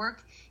it'll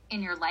work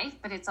in your life,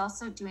 but it's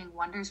also doing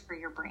wonders for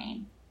your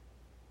brain.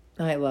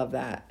 I love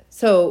that.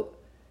 So,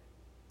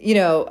 you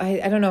know,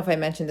 I don't know if I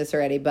mentioned this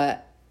already,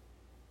 but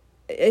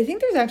I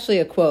think there's actually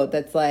a quote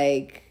that's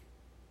like,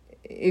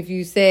 if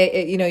you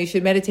say, you know, you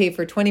should meditate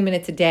for 20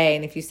 minutes a day.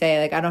 And if you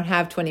say like, I don't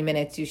have 20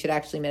 minutes, you should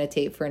actually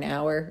meditate for an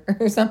hour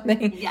or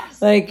something.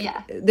 Yes.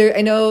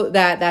 I know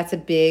that that's a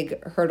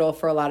big hurdle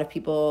for a lot of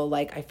people.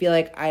 Like, I feel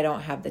like I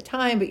don't have the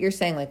time, but you're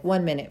saying like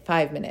 1 minute,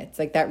 5 minutes,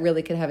 like that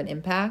really could have an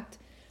impact.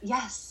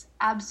 Yes,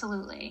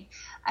 absolutely.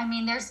 I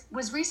mean,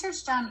 was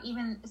research done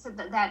even said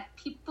that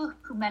people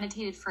who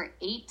meditated for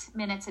 8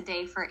 minutes a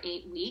day for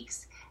 8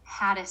 weeks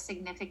had a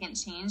significant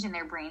change in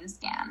their brain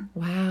scan.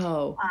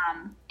 Wow.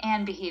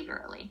 And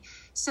behaviorally.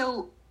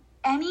 So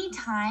any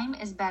time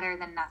is better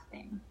than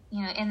nothing.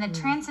 You know, in the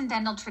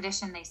transcendental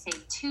tradition, they say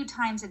 2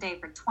 times a day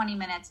for 20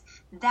 minutes.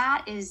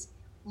 That is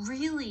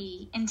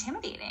really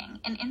intimidating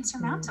and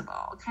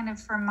insurmountable kind of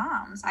for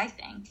moms, I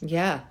think.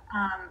 Yeah.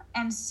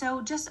 And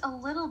so just a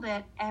little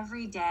bit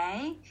every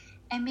day.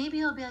 And maybe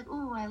you'll be like,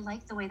 oh, I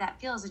like the way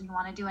that feels. And you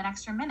want to do an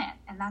extra minute.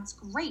 And that's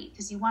great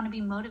because you want to be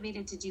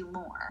motivated to do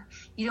more.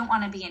 You don't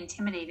want to be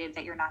intimidated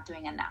that you're not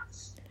doing enough.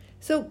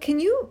 So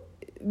can you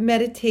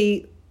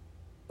meditate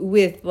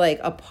with like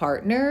a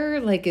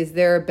partner? Like, is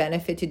there a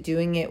benefit to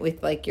doing it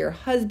with like your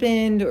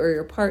husband or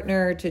your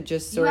partner to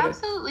just sort of? You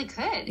absolutely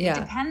could. Yeah.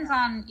 It depends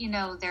on, you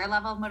know, their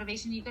level of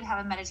motivation. You could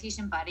have a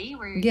meditation buddy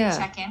where you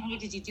check in. Hey,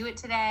 did you do it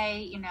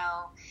today? You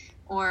know,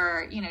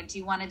 Or, do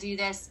you want to do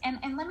this?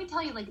 And let me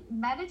tell you, like,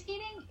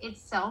 meditating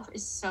itself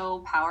is so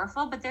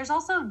powerful, but there's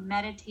also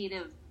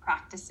meditative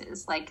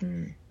practices, like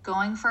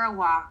going for a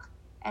walk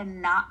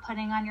and not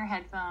putting on your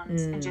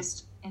headphones and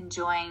just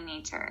enjoying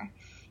nature,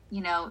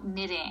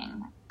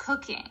 knitting,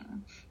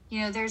 cooking.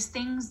 There's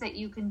things that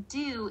you can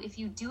do if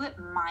you do it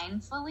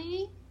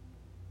mindfully.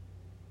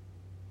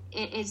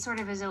 It sort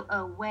of is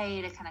a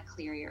way to kind of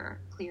clear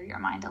your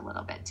mind a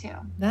little bit too.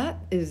 That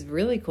is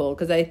really cool,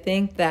 because I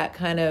think that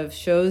kind of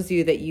shows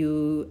you that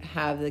you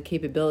have the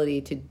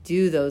capability to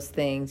do those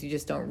things. You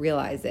just don't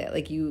realize it.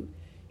 Like you've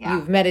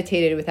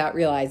meditated without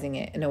realizing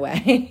it in a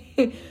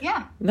way.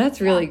 Yeah. That's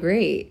really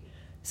great.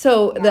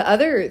 So the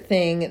other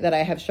thing that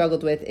I have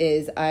struggled with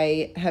is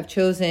I have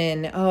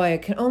chosen, I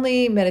can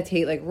only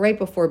meditate like right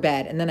before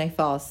bed and then I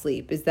fall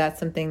asleep. Is that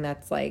something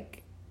that's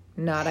like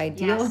not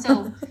ideal?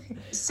 Yeah,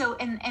 so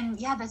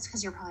that's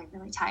because you're probably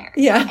really tired.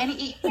 Yeah. And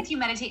if you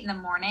meditate in the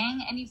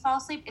morning and you fall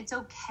asleep, it's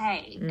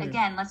okay.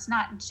 Again, let's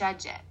not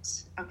judge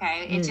it.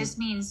 Okay. It just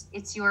means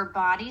it's your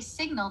body's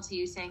signal to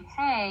you saying,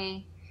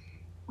 hey,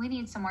 we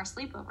need some more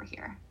sleep over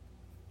here.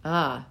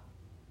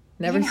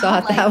 Never saw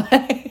it that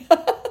way.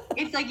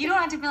 It's like, you don't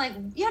have to be like,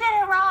 you did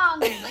it wrong.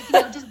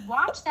 Like, just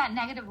watch that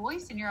negative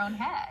voice in your own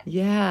head.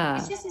 Yeah.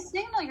 It's just a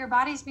signal. Your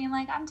body's being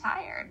like, I'm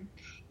tired,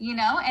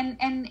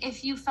 and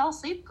if you fell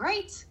asleep,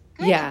 great.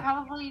 Good. Yeah. You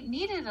probably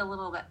needed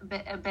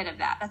a bit of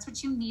that. That's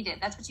what you needed.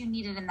 That's what you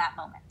needed in that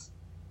moment.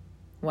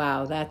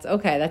 Wow. That's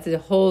okay. That's a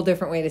whole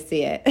different way to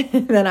see it.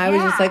 Then I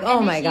was just like,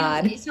 oh my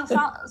God.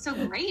 So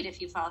great if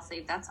you fall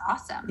asleep. That's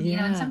awesome.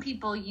 Yeah. And some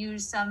people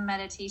use some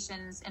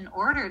meditations in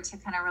order to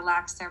kind of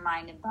relax their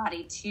mind and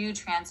body to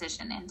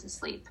transition into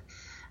sleep.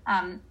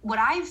 What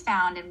I've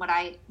found and what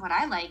I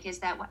like is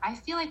that I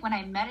feel like when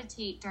I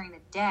meditate during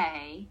the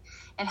day,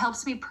 it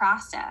helps me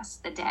process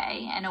the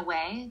day in a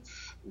way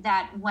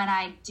that when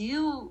I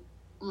do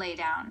lay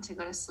down to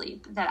go to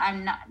sleep, that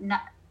I'm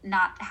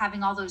not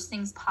having all those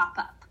things pop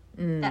up.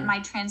 That my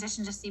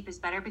transition to sleep is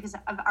better because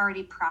I've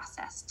already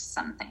processed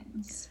some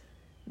things.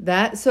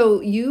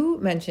 So you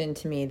mentioned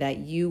to me that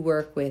you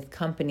work with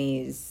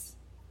companies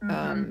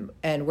and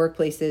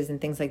workplaces and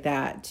things like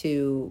that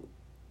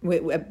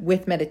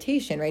with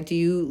meditation, right? Do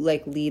you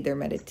like lead their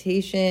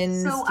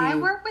meditations? So I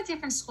work with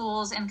different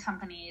schools and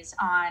companies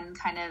on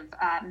kind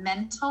of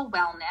mental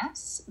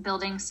wellness,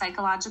 building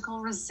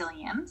psychological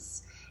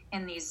resilience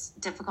in these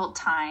difficult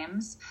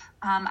times.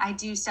 I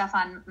do stuff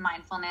on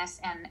mindfulness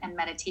and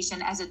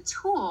meditation as a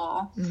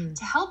tool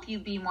to help you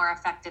be more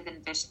effective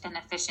and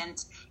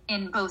efficient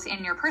in both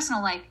in your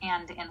personal life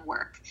and in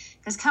work.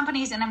 Because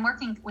companies, and I'm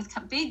working with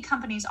big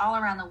companies all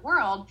around the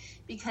world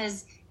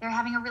because they're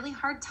having a really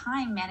hard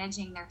time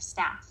managing their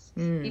staff.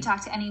 You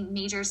talk to any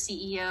major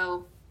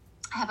CEO,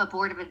 I have a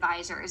board of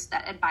advisors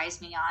that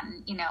advise me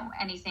on,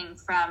 anything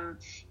from,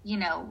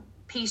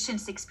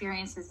 patients'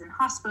 experiences in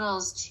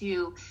hospitals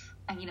to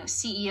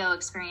CEO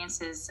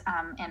experiences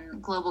in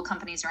global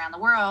companies around the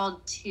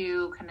world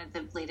to kind of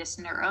the latest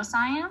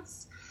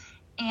neuroscience.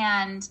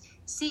 And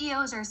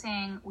CEOs are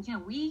saying,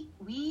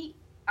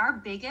 our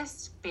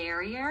biggest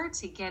barrier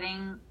to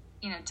getting,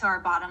 to our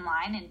bottom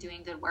line and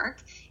doing good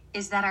work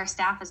is that our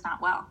staff is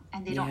not well,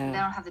 and they don't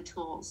have the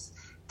tools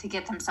to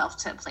get themselves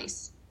to a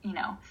place,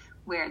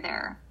 where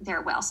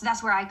they're well. So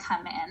that's where I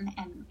come in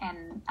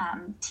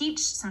and teach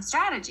some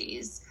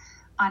strategies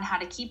on how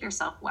to keep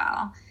yourself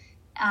well.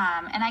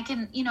 And I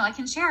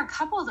can share a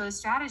couple of those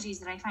strategies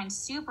that I find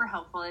super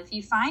helpful. If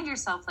you find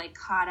yourself like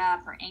caught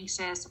up or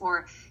anxious,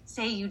 or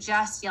say you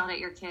just yelled at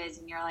your kids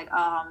and you're like,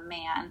 oh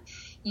man,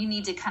 you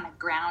need to kind of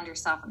ground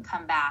yourself and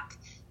come back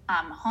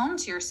home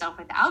to yourself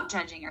without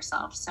judging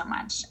yourself so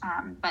much.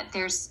 But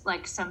there's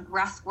like some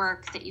breath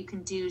work that you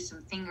can do,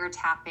 some finger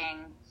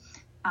tapping.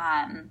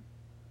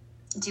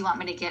 Do you want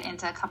me to get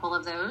into a couple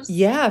of those?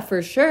 Yeah,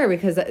 for sure.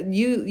 Because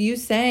you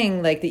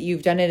saying like that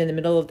you've done it in the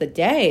middle of the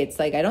day, it's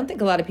like, I don't think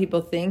a lot of people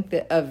think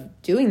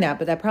of doing that,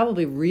 but that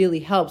probably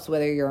really helps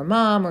whether you're a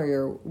mom or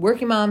you're a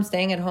working mom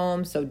staying at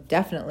home. So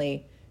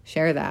definitely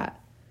share that.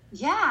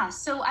 Yeah.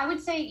 So I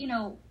would say,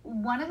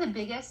 one of the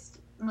biggest,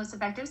 most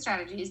effective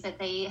strategies that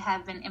they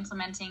have been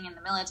implementing in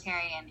the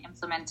military and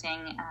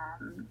implementing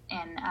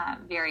in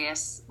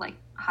various like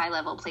high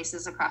level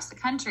places across the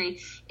country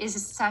is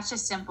such a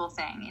simple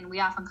thing. And we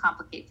often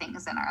complicate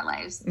things in our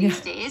lives these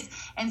days.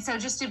 And so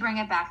just to bring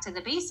it back to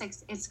the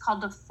basics, it's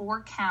called the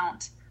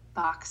 4-count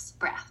box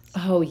breath.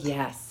 Oh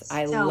yes.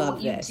 I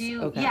love this.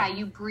 You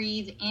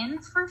breathe in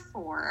for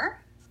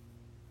 4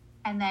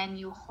 and then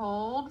you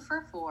hold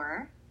for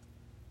 4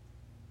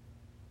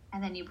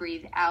 and then you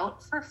breathe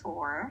out for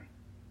 4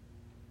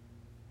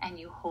 and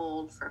you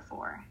hold for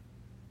 4.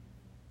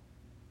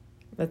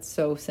 That's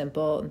so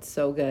simple and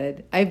so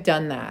good. I've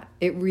done that.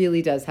 It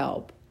really does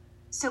help.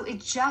 So it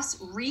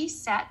just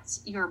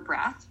resets your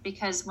breath,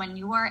 because when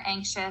you are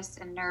anxious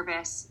and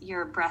nervous,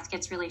 your breath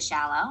gets really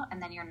shallow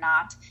and then you're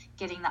not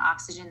getting the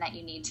oxygen that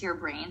you need to your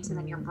brain. So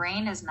then your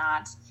brain is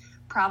not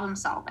problem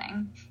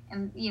solving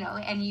and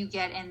you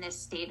get in this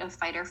state of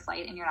fight or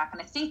flight and you're not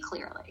going to think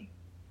clearly.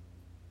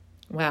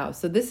 Wow.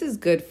 So this is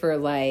good for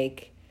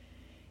like,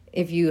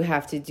 if you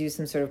have to do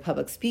some sort of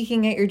public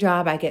speaking at your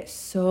job, I get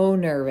so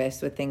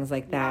nervous with things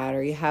like that.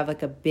 Or you have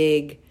like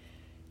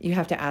you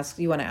want to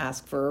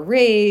ask for a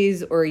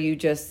raise, or you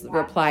just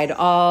replied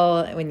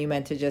all when you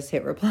meant to just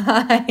hit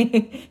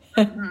reply.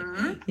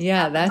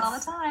 Yeah, that's all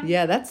the time.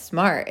 Yeah, that's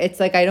smart. It's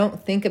like I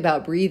don't think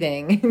about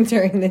breathing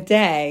during the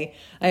day.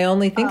 I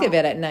only think of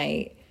it at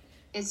night.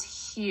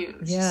 It's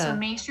huge. Yeah. So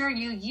make sure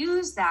you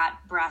use that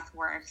breath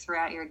work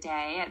throughout your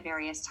day at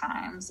various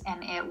times,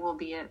 and it will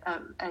be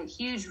a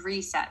huge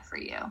reset for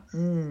you.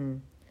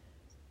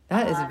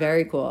 That is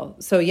very cool.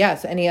 So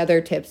yes, any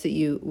other tips that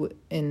you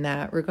in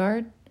that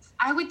regard?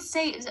 I would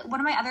say one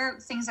of my other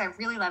things I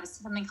really love is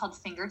something called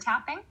finger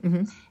tapping.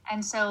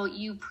 And so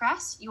you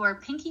press your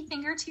pinky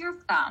finger to your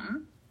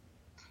thumb,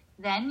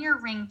 then your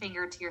ring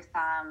finger to your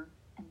thumb,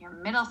 and your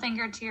middle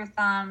finger to your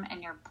thumb,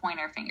 and your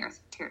pointer finger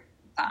to your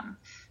thumb.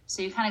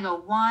 So you kind of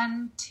go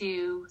 1,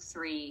 2,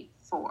 3,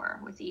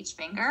 4 with each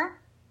finger.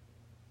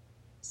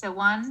 So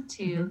 1,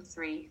 2,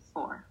 3,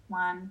 4.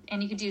 1,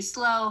 and you could do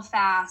slow,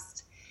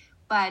 fast,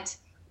 but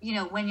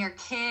when your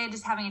kid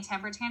is having a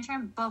temper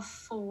tantrum,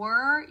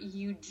 before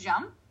you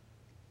jump,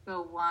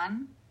 go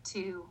 1,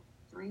 2,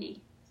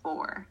 3,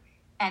 4.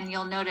 And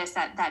you'll notice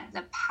that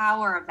the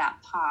power of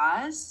that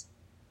pause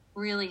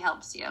really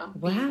helps you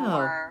be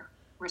more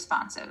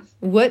responsive.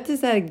 What does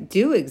that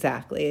do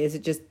exactly? Is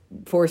it just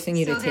forcing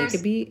you to take a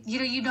beat?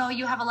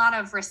 You have a lot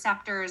of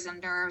receptors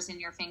and nerves in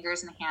your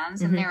fingers and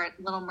hands, and they're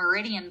at little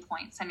meridian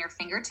points on your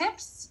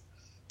fingertips.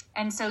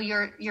 And so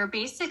you're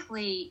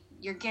basically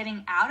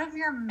getting out of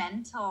your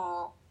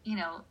mental,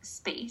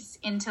 space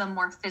into a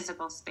more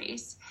physical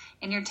space.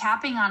 And you're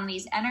tapping on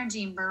these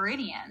energy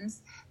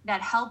meridians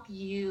that help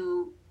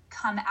you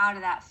come out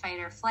of that fight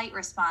or flight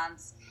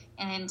response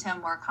and into a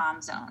more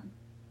calm zone.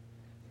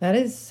 That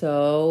is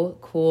so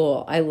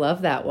cool. I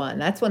love that one.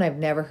 That's one I've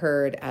never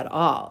heard at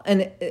all.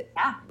 And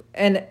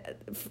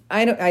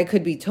I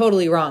could be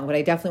totally wrong, but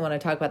I definitely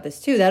want to talk about this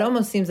too. That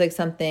almost seems like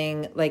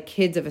something like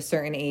kids of a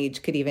certain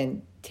age could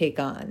even take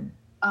on.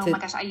 Oh my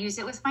gosh, I use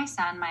it with my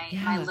son,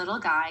 my little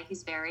guy.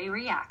 He's very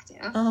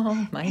reactive.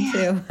 Oh, mine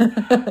too.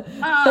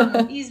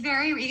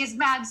 He gets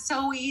mad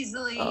so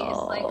easily. It's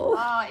like,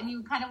 and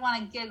you kind of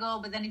want to giggle,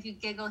 but then if you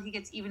giggle, he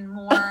gets even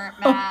more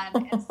mad.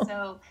 And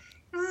so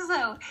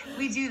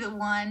we do the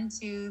 1,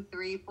 2,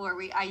 3,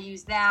 4. I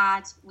use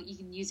that. You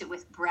can use it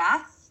with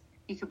breath.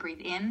 You could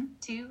breathe in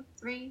 2,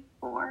 3,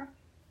 4.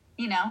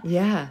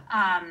 Yeah.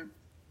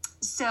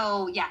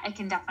 So it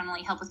can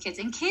definitely help with kids.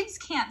 And kids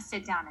can't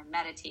sit down and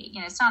meditate.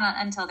 It's not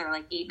until they're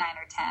like 8, 9,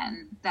 or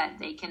 10 that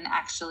they can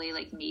actually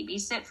like maybe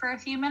sit for a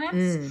few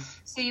minutes.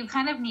 So you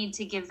kind of need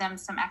to give them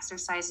some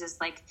exercises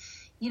like,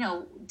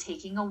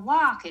 taking a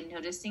walk and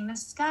noticing the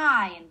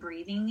sky and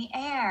breathing the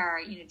air,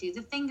 do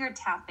the finger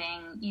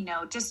tapping,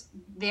 just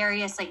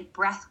various like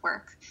breath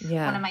work.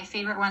 Yeah. One of my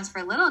favorite ones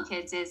for little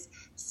kids is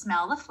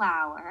smell the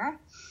flower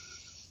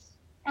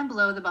and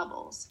blow the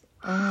bubbles.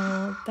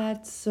 Oh,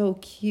 that's so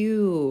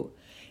cute.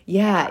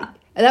 Yeah.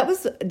 That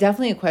was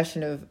definitely a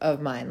question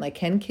of mine. Like,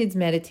 can kids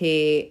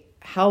meditate?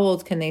 How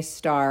old can they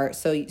start?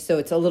 So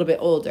it's a little bit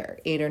older,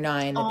 8 or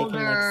 9 that they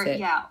can like sit.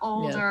 Yeah,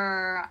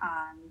 older.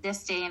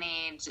 This day and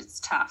age, it's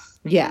tough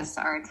because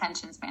our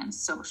attention span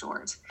is so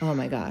short. Oh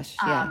my gosh.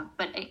 Yeah.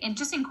 But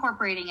just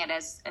incorporating it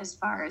as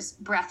far as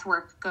breath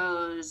work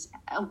goes,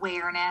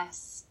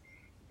 awareness,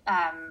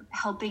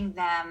 helping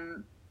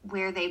them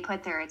where they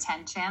put their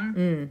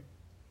attention.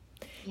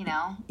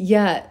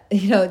 Yeah.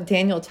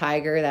 Daniel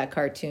Tiger, that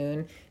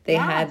cartoon, they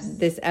had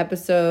this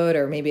episode,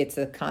 or maybe it's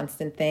a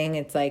constant thing.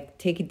 It's like,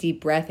 take a deep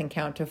breath and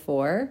count to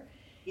 4.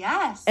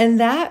 Yes. And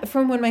that,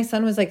 from when my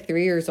son was like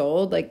 3 years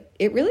old, like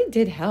it really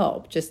did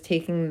help, just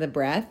taking the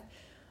breath.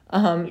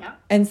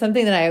 And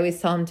something that I always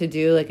tell him to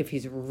do, like if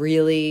he's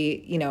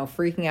really,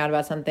 freaking out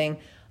about something,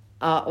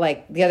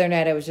 like the other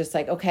night I was just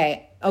like,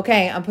 okay,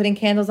 I'm putting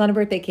candles on a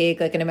birthday cake,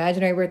 like an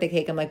imaginary birthday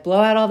cake. I'm like,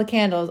 blow out all the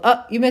candles.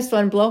 Oh, you missed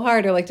one, blow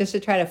harder, like just to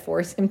try to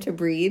force him to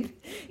breathe,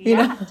 you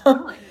know?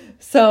 Totally.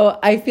 So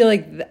I feel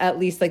like at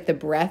least like the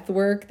breath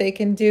work they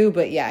can do,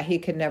 but he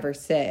could never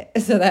sit.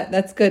 So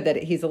that's good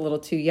that he's a little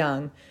too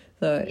young.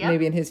 So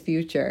maybe in his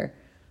future.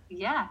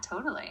 Yeah,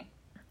 totally.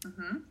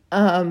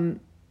 Mm-hmm.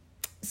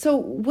 So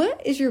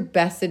what is your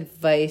best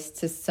advice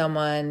to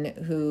someone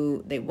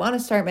who they want to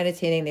start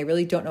meditating? They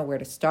really don't know where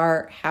to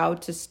start, how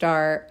to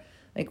start,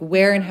 like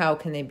where and how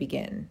can they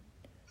begin?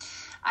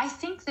 I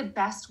think the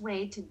best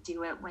way to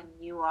do it when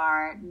you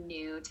are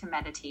new to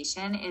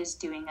meditation is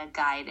doing a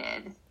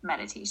guided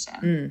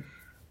meditation.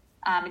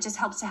 It just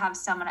helps to have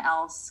someone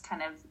else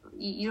kind of,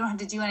 you don't have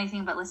to do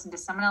anything but listen to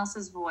someone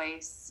else's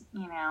voice,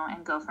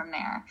 and go from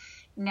there.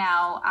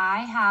 Now,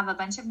 I have a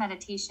bunch of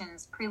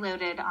meditations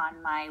preloaded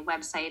on my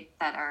website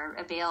that are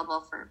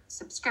available for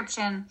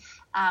subscription,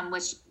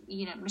 which,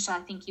 Michelle, I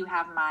think you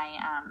have my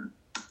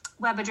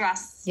web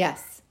address.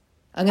 Yes.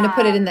 I'm going to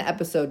put it in the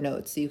episode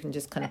notes so you can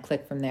just kind of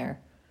click from there.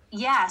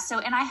 Yeah. So,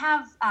 and I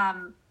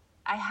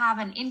have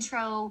an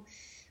intro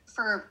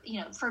for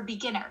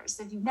beginners.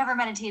 If you've never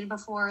meditated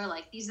before,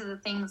 like these are the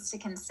things to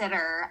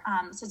consider.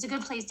 So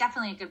it's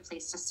definitely a good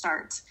place to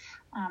start.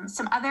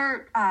 Some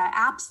other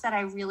apps that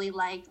I really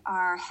like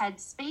are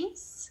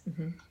Headspace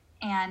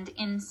and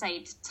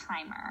Insight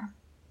Timer.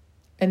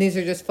 And these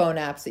are just phone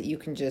apps that you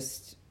can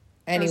just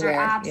anywhere. Those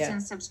are apps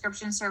and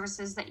subscription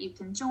services that you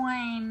can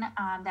join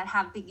that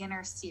have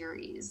beginner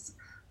series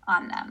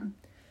on them.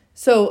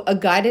 So a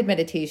guided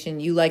meditation,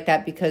 you like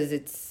that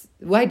because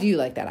why do you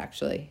like that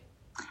actually?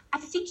 I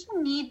think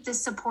you need the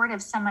support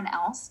of someone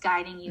else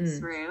guiding you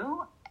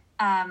through.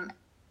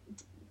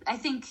 I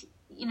think,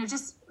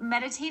 just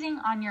meditating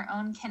on your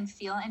own can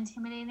feel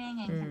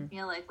intimidating and can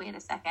feel like, wait a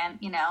second,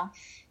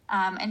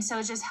 and so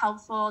it's just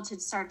helpful to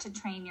start to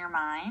train your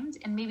mind,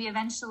 and maybe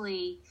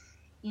eventually,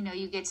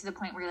 you get to the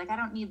point where you're like, I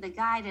don't need the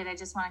guided. I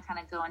just want to kind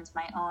of go into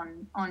my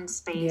own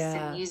space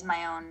and use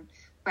my own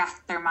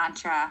breath or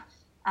mantra.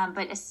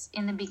 But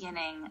in the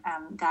beginning,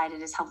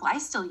 guided is helpful. I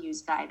still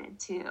use guided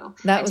too.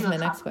 That was my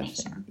next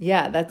question.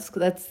 Yeah,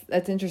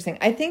 that's interesting.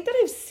 I think that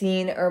I've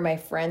seen, or my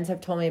friends have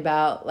told me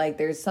about, like,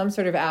 there's some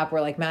sort of app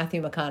where like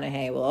Matthew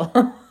McConaughey will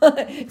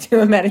do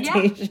a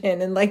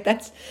meditation, and like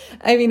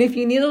if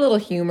you need a little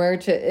humor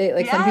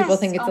to some people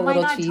think it's a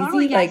little cheesy.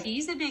 Totally. Yeah, like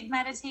he's a big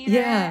meditator.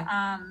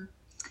 Yeah.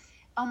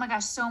 Oh my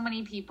gosh, so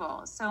many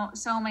people,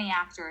 so many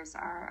actors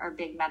are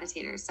big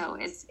meditators. So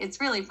it's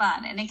really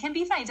fun, and it can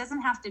be fun. It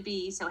doesn't have to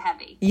be so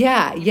heavy.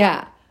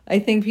 Yeah. I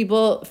think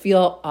people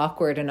feel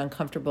awkward and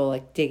uncomfortable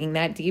like digging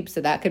that deep.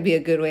 So that could be a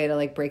good way to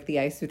like break the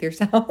ice with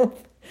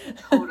yourself.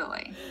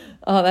 Totally.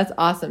 Oh, that's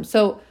awesome.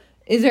 So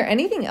is there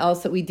anything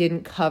else that we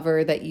didn't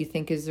cover that you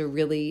think is a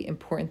really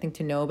important thing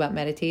to know about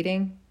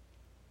meditating?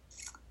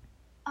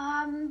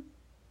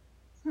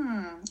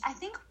 I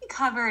think we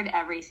covered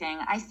everything.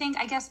 I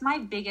guess my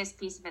biggest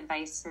piece of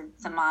advice to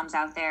the moms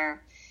out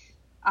there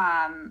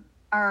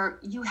are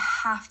you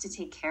have to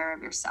take care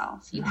of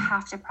yourself. You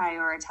have to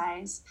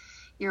prioritize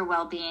your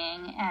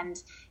well-being.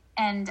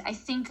 And I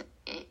think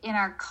in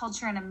our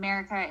culture in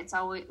America, it's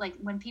always like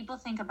when people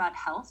think about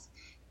health,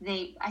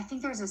 I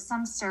think there's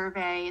some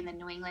survey in the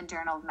New England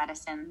Journal of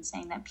Medicine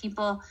saying that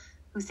people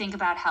who think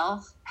about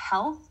health,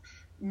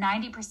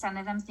 90%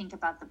 of them think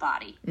about the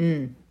body.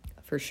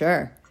 For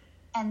sure.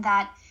 And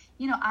that,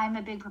 I'm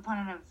a big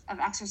proponent of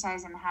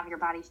exercise and have your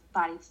body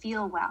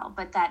feel well,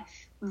 but that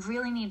we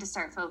really need to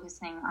start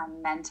focusing on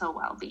mental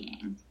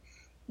well-being.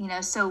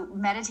 So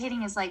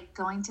meditating is like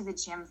going to the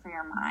gym for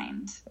your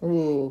mind.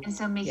 Ooh, and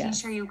so making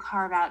sure you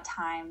carve out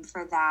time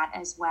for that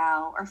as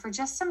well, or for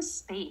just some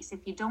space.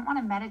 If you don't want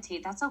to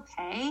meditate, that's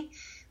okay,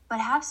 but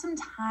have some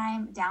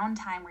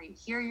downtime where you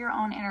hear your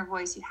own inner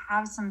voice. You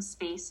have some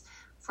space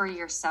for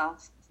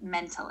yourself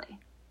mentally.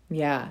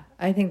 Yeah,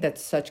 I think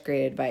that's such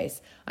great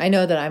advice. I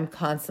know that I'm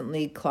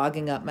constantly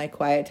clogging up my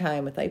quiet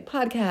time with like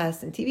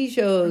podcasts and TV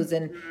shows,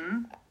 and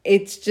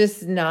it's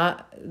just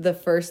not the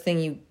first thing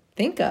you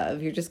think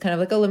of. You're just kind of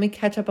like, oh, let me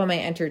catch up on my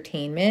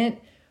entertainment,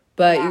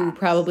 but you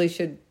probably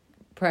should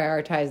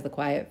prioritize the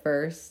quiet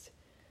first.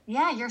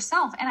 Yeah,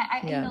 yourself. And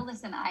I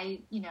listen,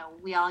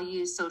 we all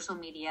use social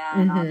media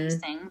and all these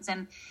things,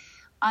 and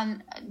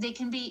it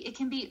can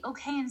be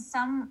okay in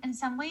some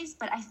ways,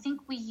 but I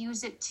think we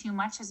use it too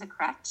much as a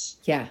crutch.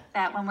 Yeah.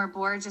 That when we're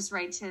bored, just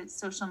right to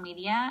social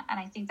media. And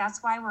I think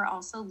that's why we're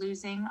also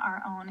losing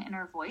our own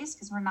inner voice,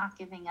 because we're not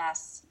giving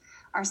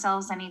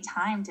ourselves any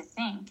time to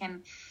think.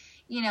 And,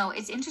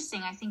 it's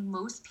interesting. I think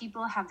most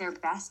people have their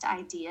best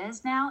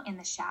ideas now in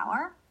the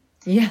shower.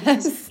 Yes.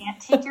 Because you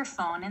can't take your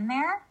phone in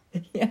there.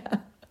 Yeah.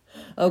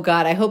 Oh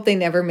God, I hope they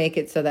never make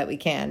it so that we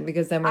can,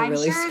 because then we're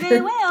really sure screwed.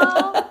 They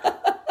will.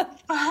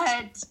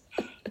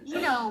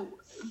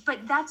 But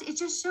it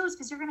just shows,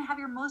 because you're going to have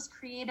your most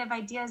creative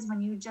ideas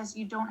when you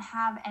don't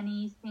have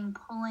anything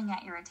pulling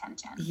at your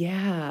attention.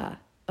 Yeah.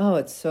 Oh,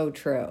 it's so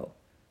true.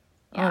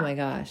 Yeah. Oh my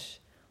gosh.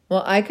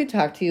 Well, I could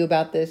talk to you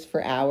about this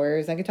for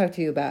hours. I could talk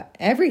to you about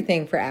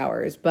everything for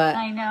hours, but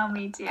I know,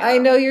 me too. I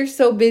know you're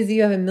so busy.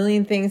 You have a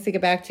million things to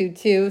get back to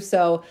too.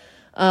 So,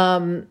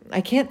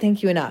 I can't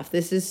thank you enough.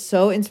 This is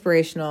so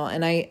inspirational.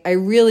 And I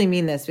really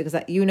mean this, because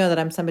that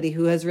I'm somebody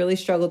who has really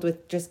struggled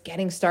with just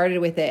getting started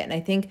with it. And I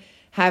think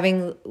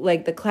having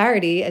like the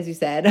clarity, as you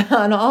said,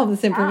 on all of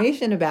this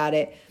information about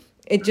it,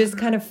 it just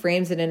kind of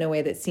frames it in a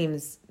way that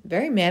seems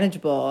very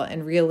manageable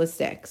and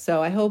realistic.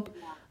 So I hope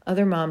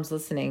other moms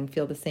listening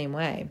feel the same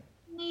way.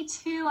 Me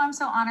too. I'm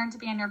so honored to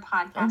be on your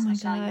podcast,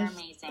 Michelle. You're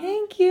amazing.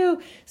 Thank you.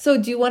 So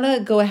do you want to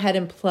go ahead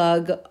and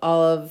plug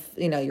all of,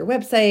 your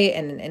website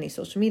and any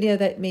social media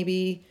that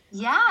maybe...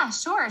 Yeah,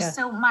 sure. Yeah.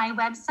 So my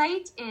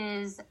website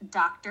is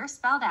Dr.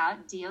 spelled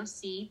out,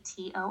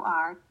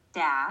 DOCTOR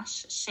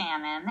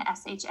Shannon,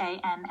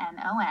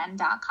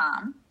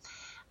 SHANNON.com.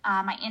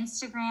 My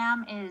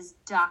Instagram is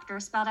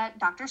Dr. spelled out,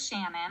 Dr.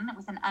 Shannon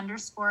with an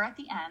underscore at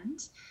the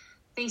end.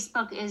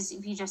 Facebook is,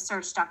 if you just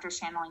search Dr.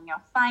 Shannon,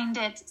 you'll find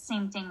it.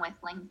 Same thing with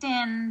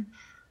LinkedIn.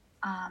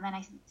 And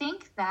I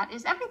think that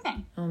is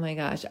everything. Oh my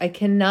gosh. I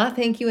cannot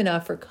thank you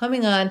enough for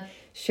coming on,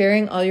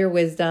 sharing all your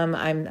wisdom.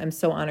 I'm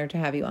so honored to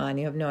have you on.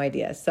 You have no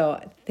idea.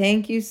 So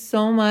thank you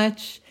so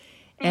much.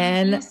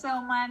 Thank you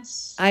so much.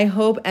 I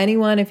hope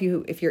anyone, if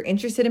you're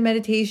interested in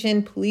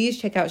meditation, please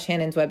check out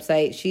Shannon's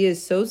website. She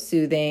is so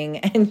soothing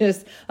and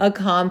just a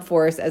calm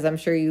force, as I'm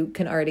sure you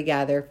can already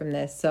gather from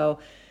this. So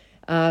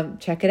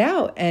check it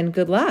out and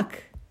good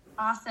luck.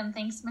 Awesome.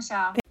 Thanks,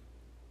 Michelle.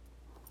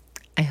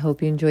 I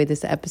hope you enjoyed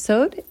this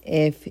episode.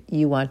 If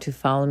you want to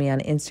follow me on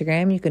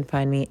Instagram, you can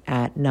find me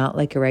at Not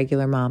Like a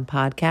Regular Mom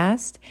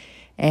Podcast.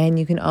 And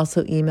you can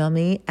also email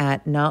me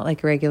at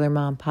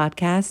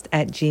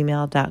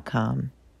notlikearegularmompodcast@gmail.com.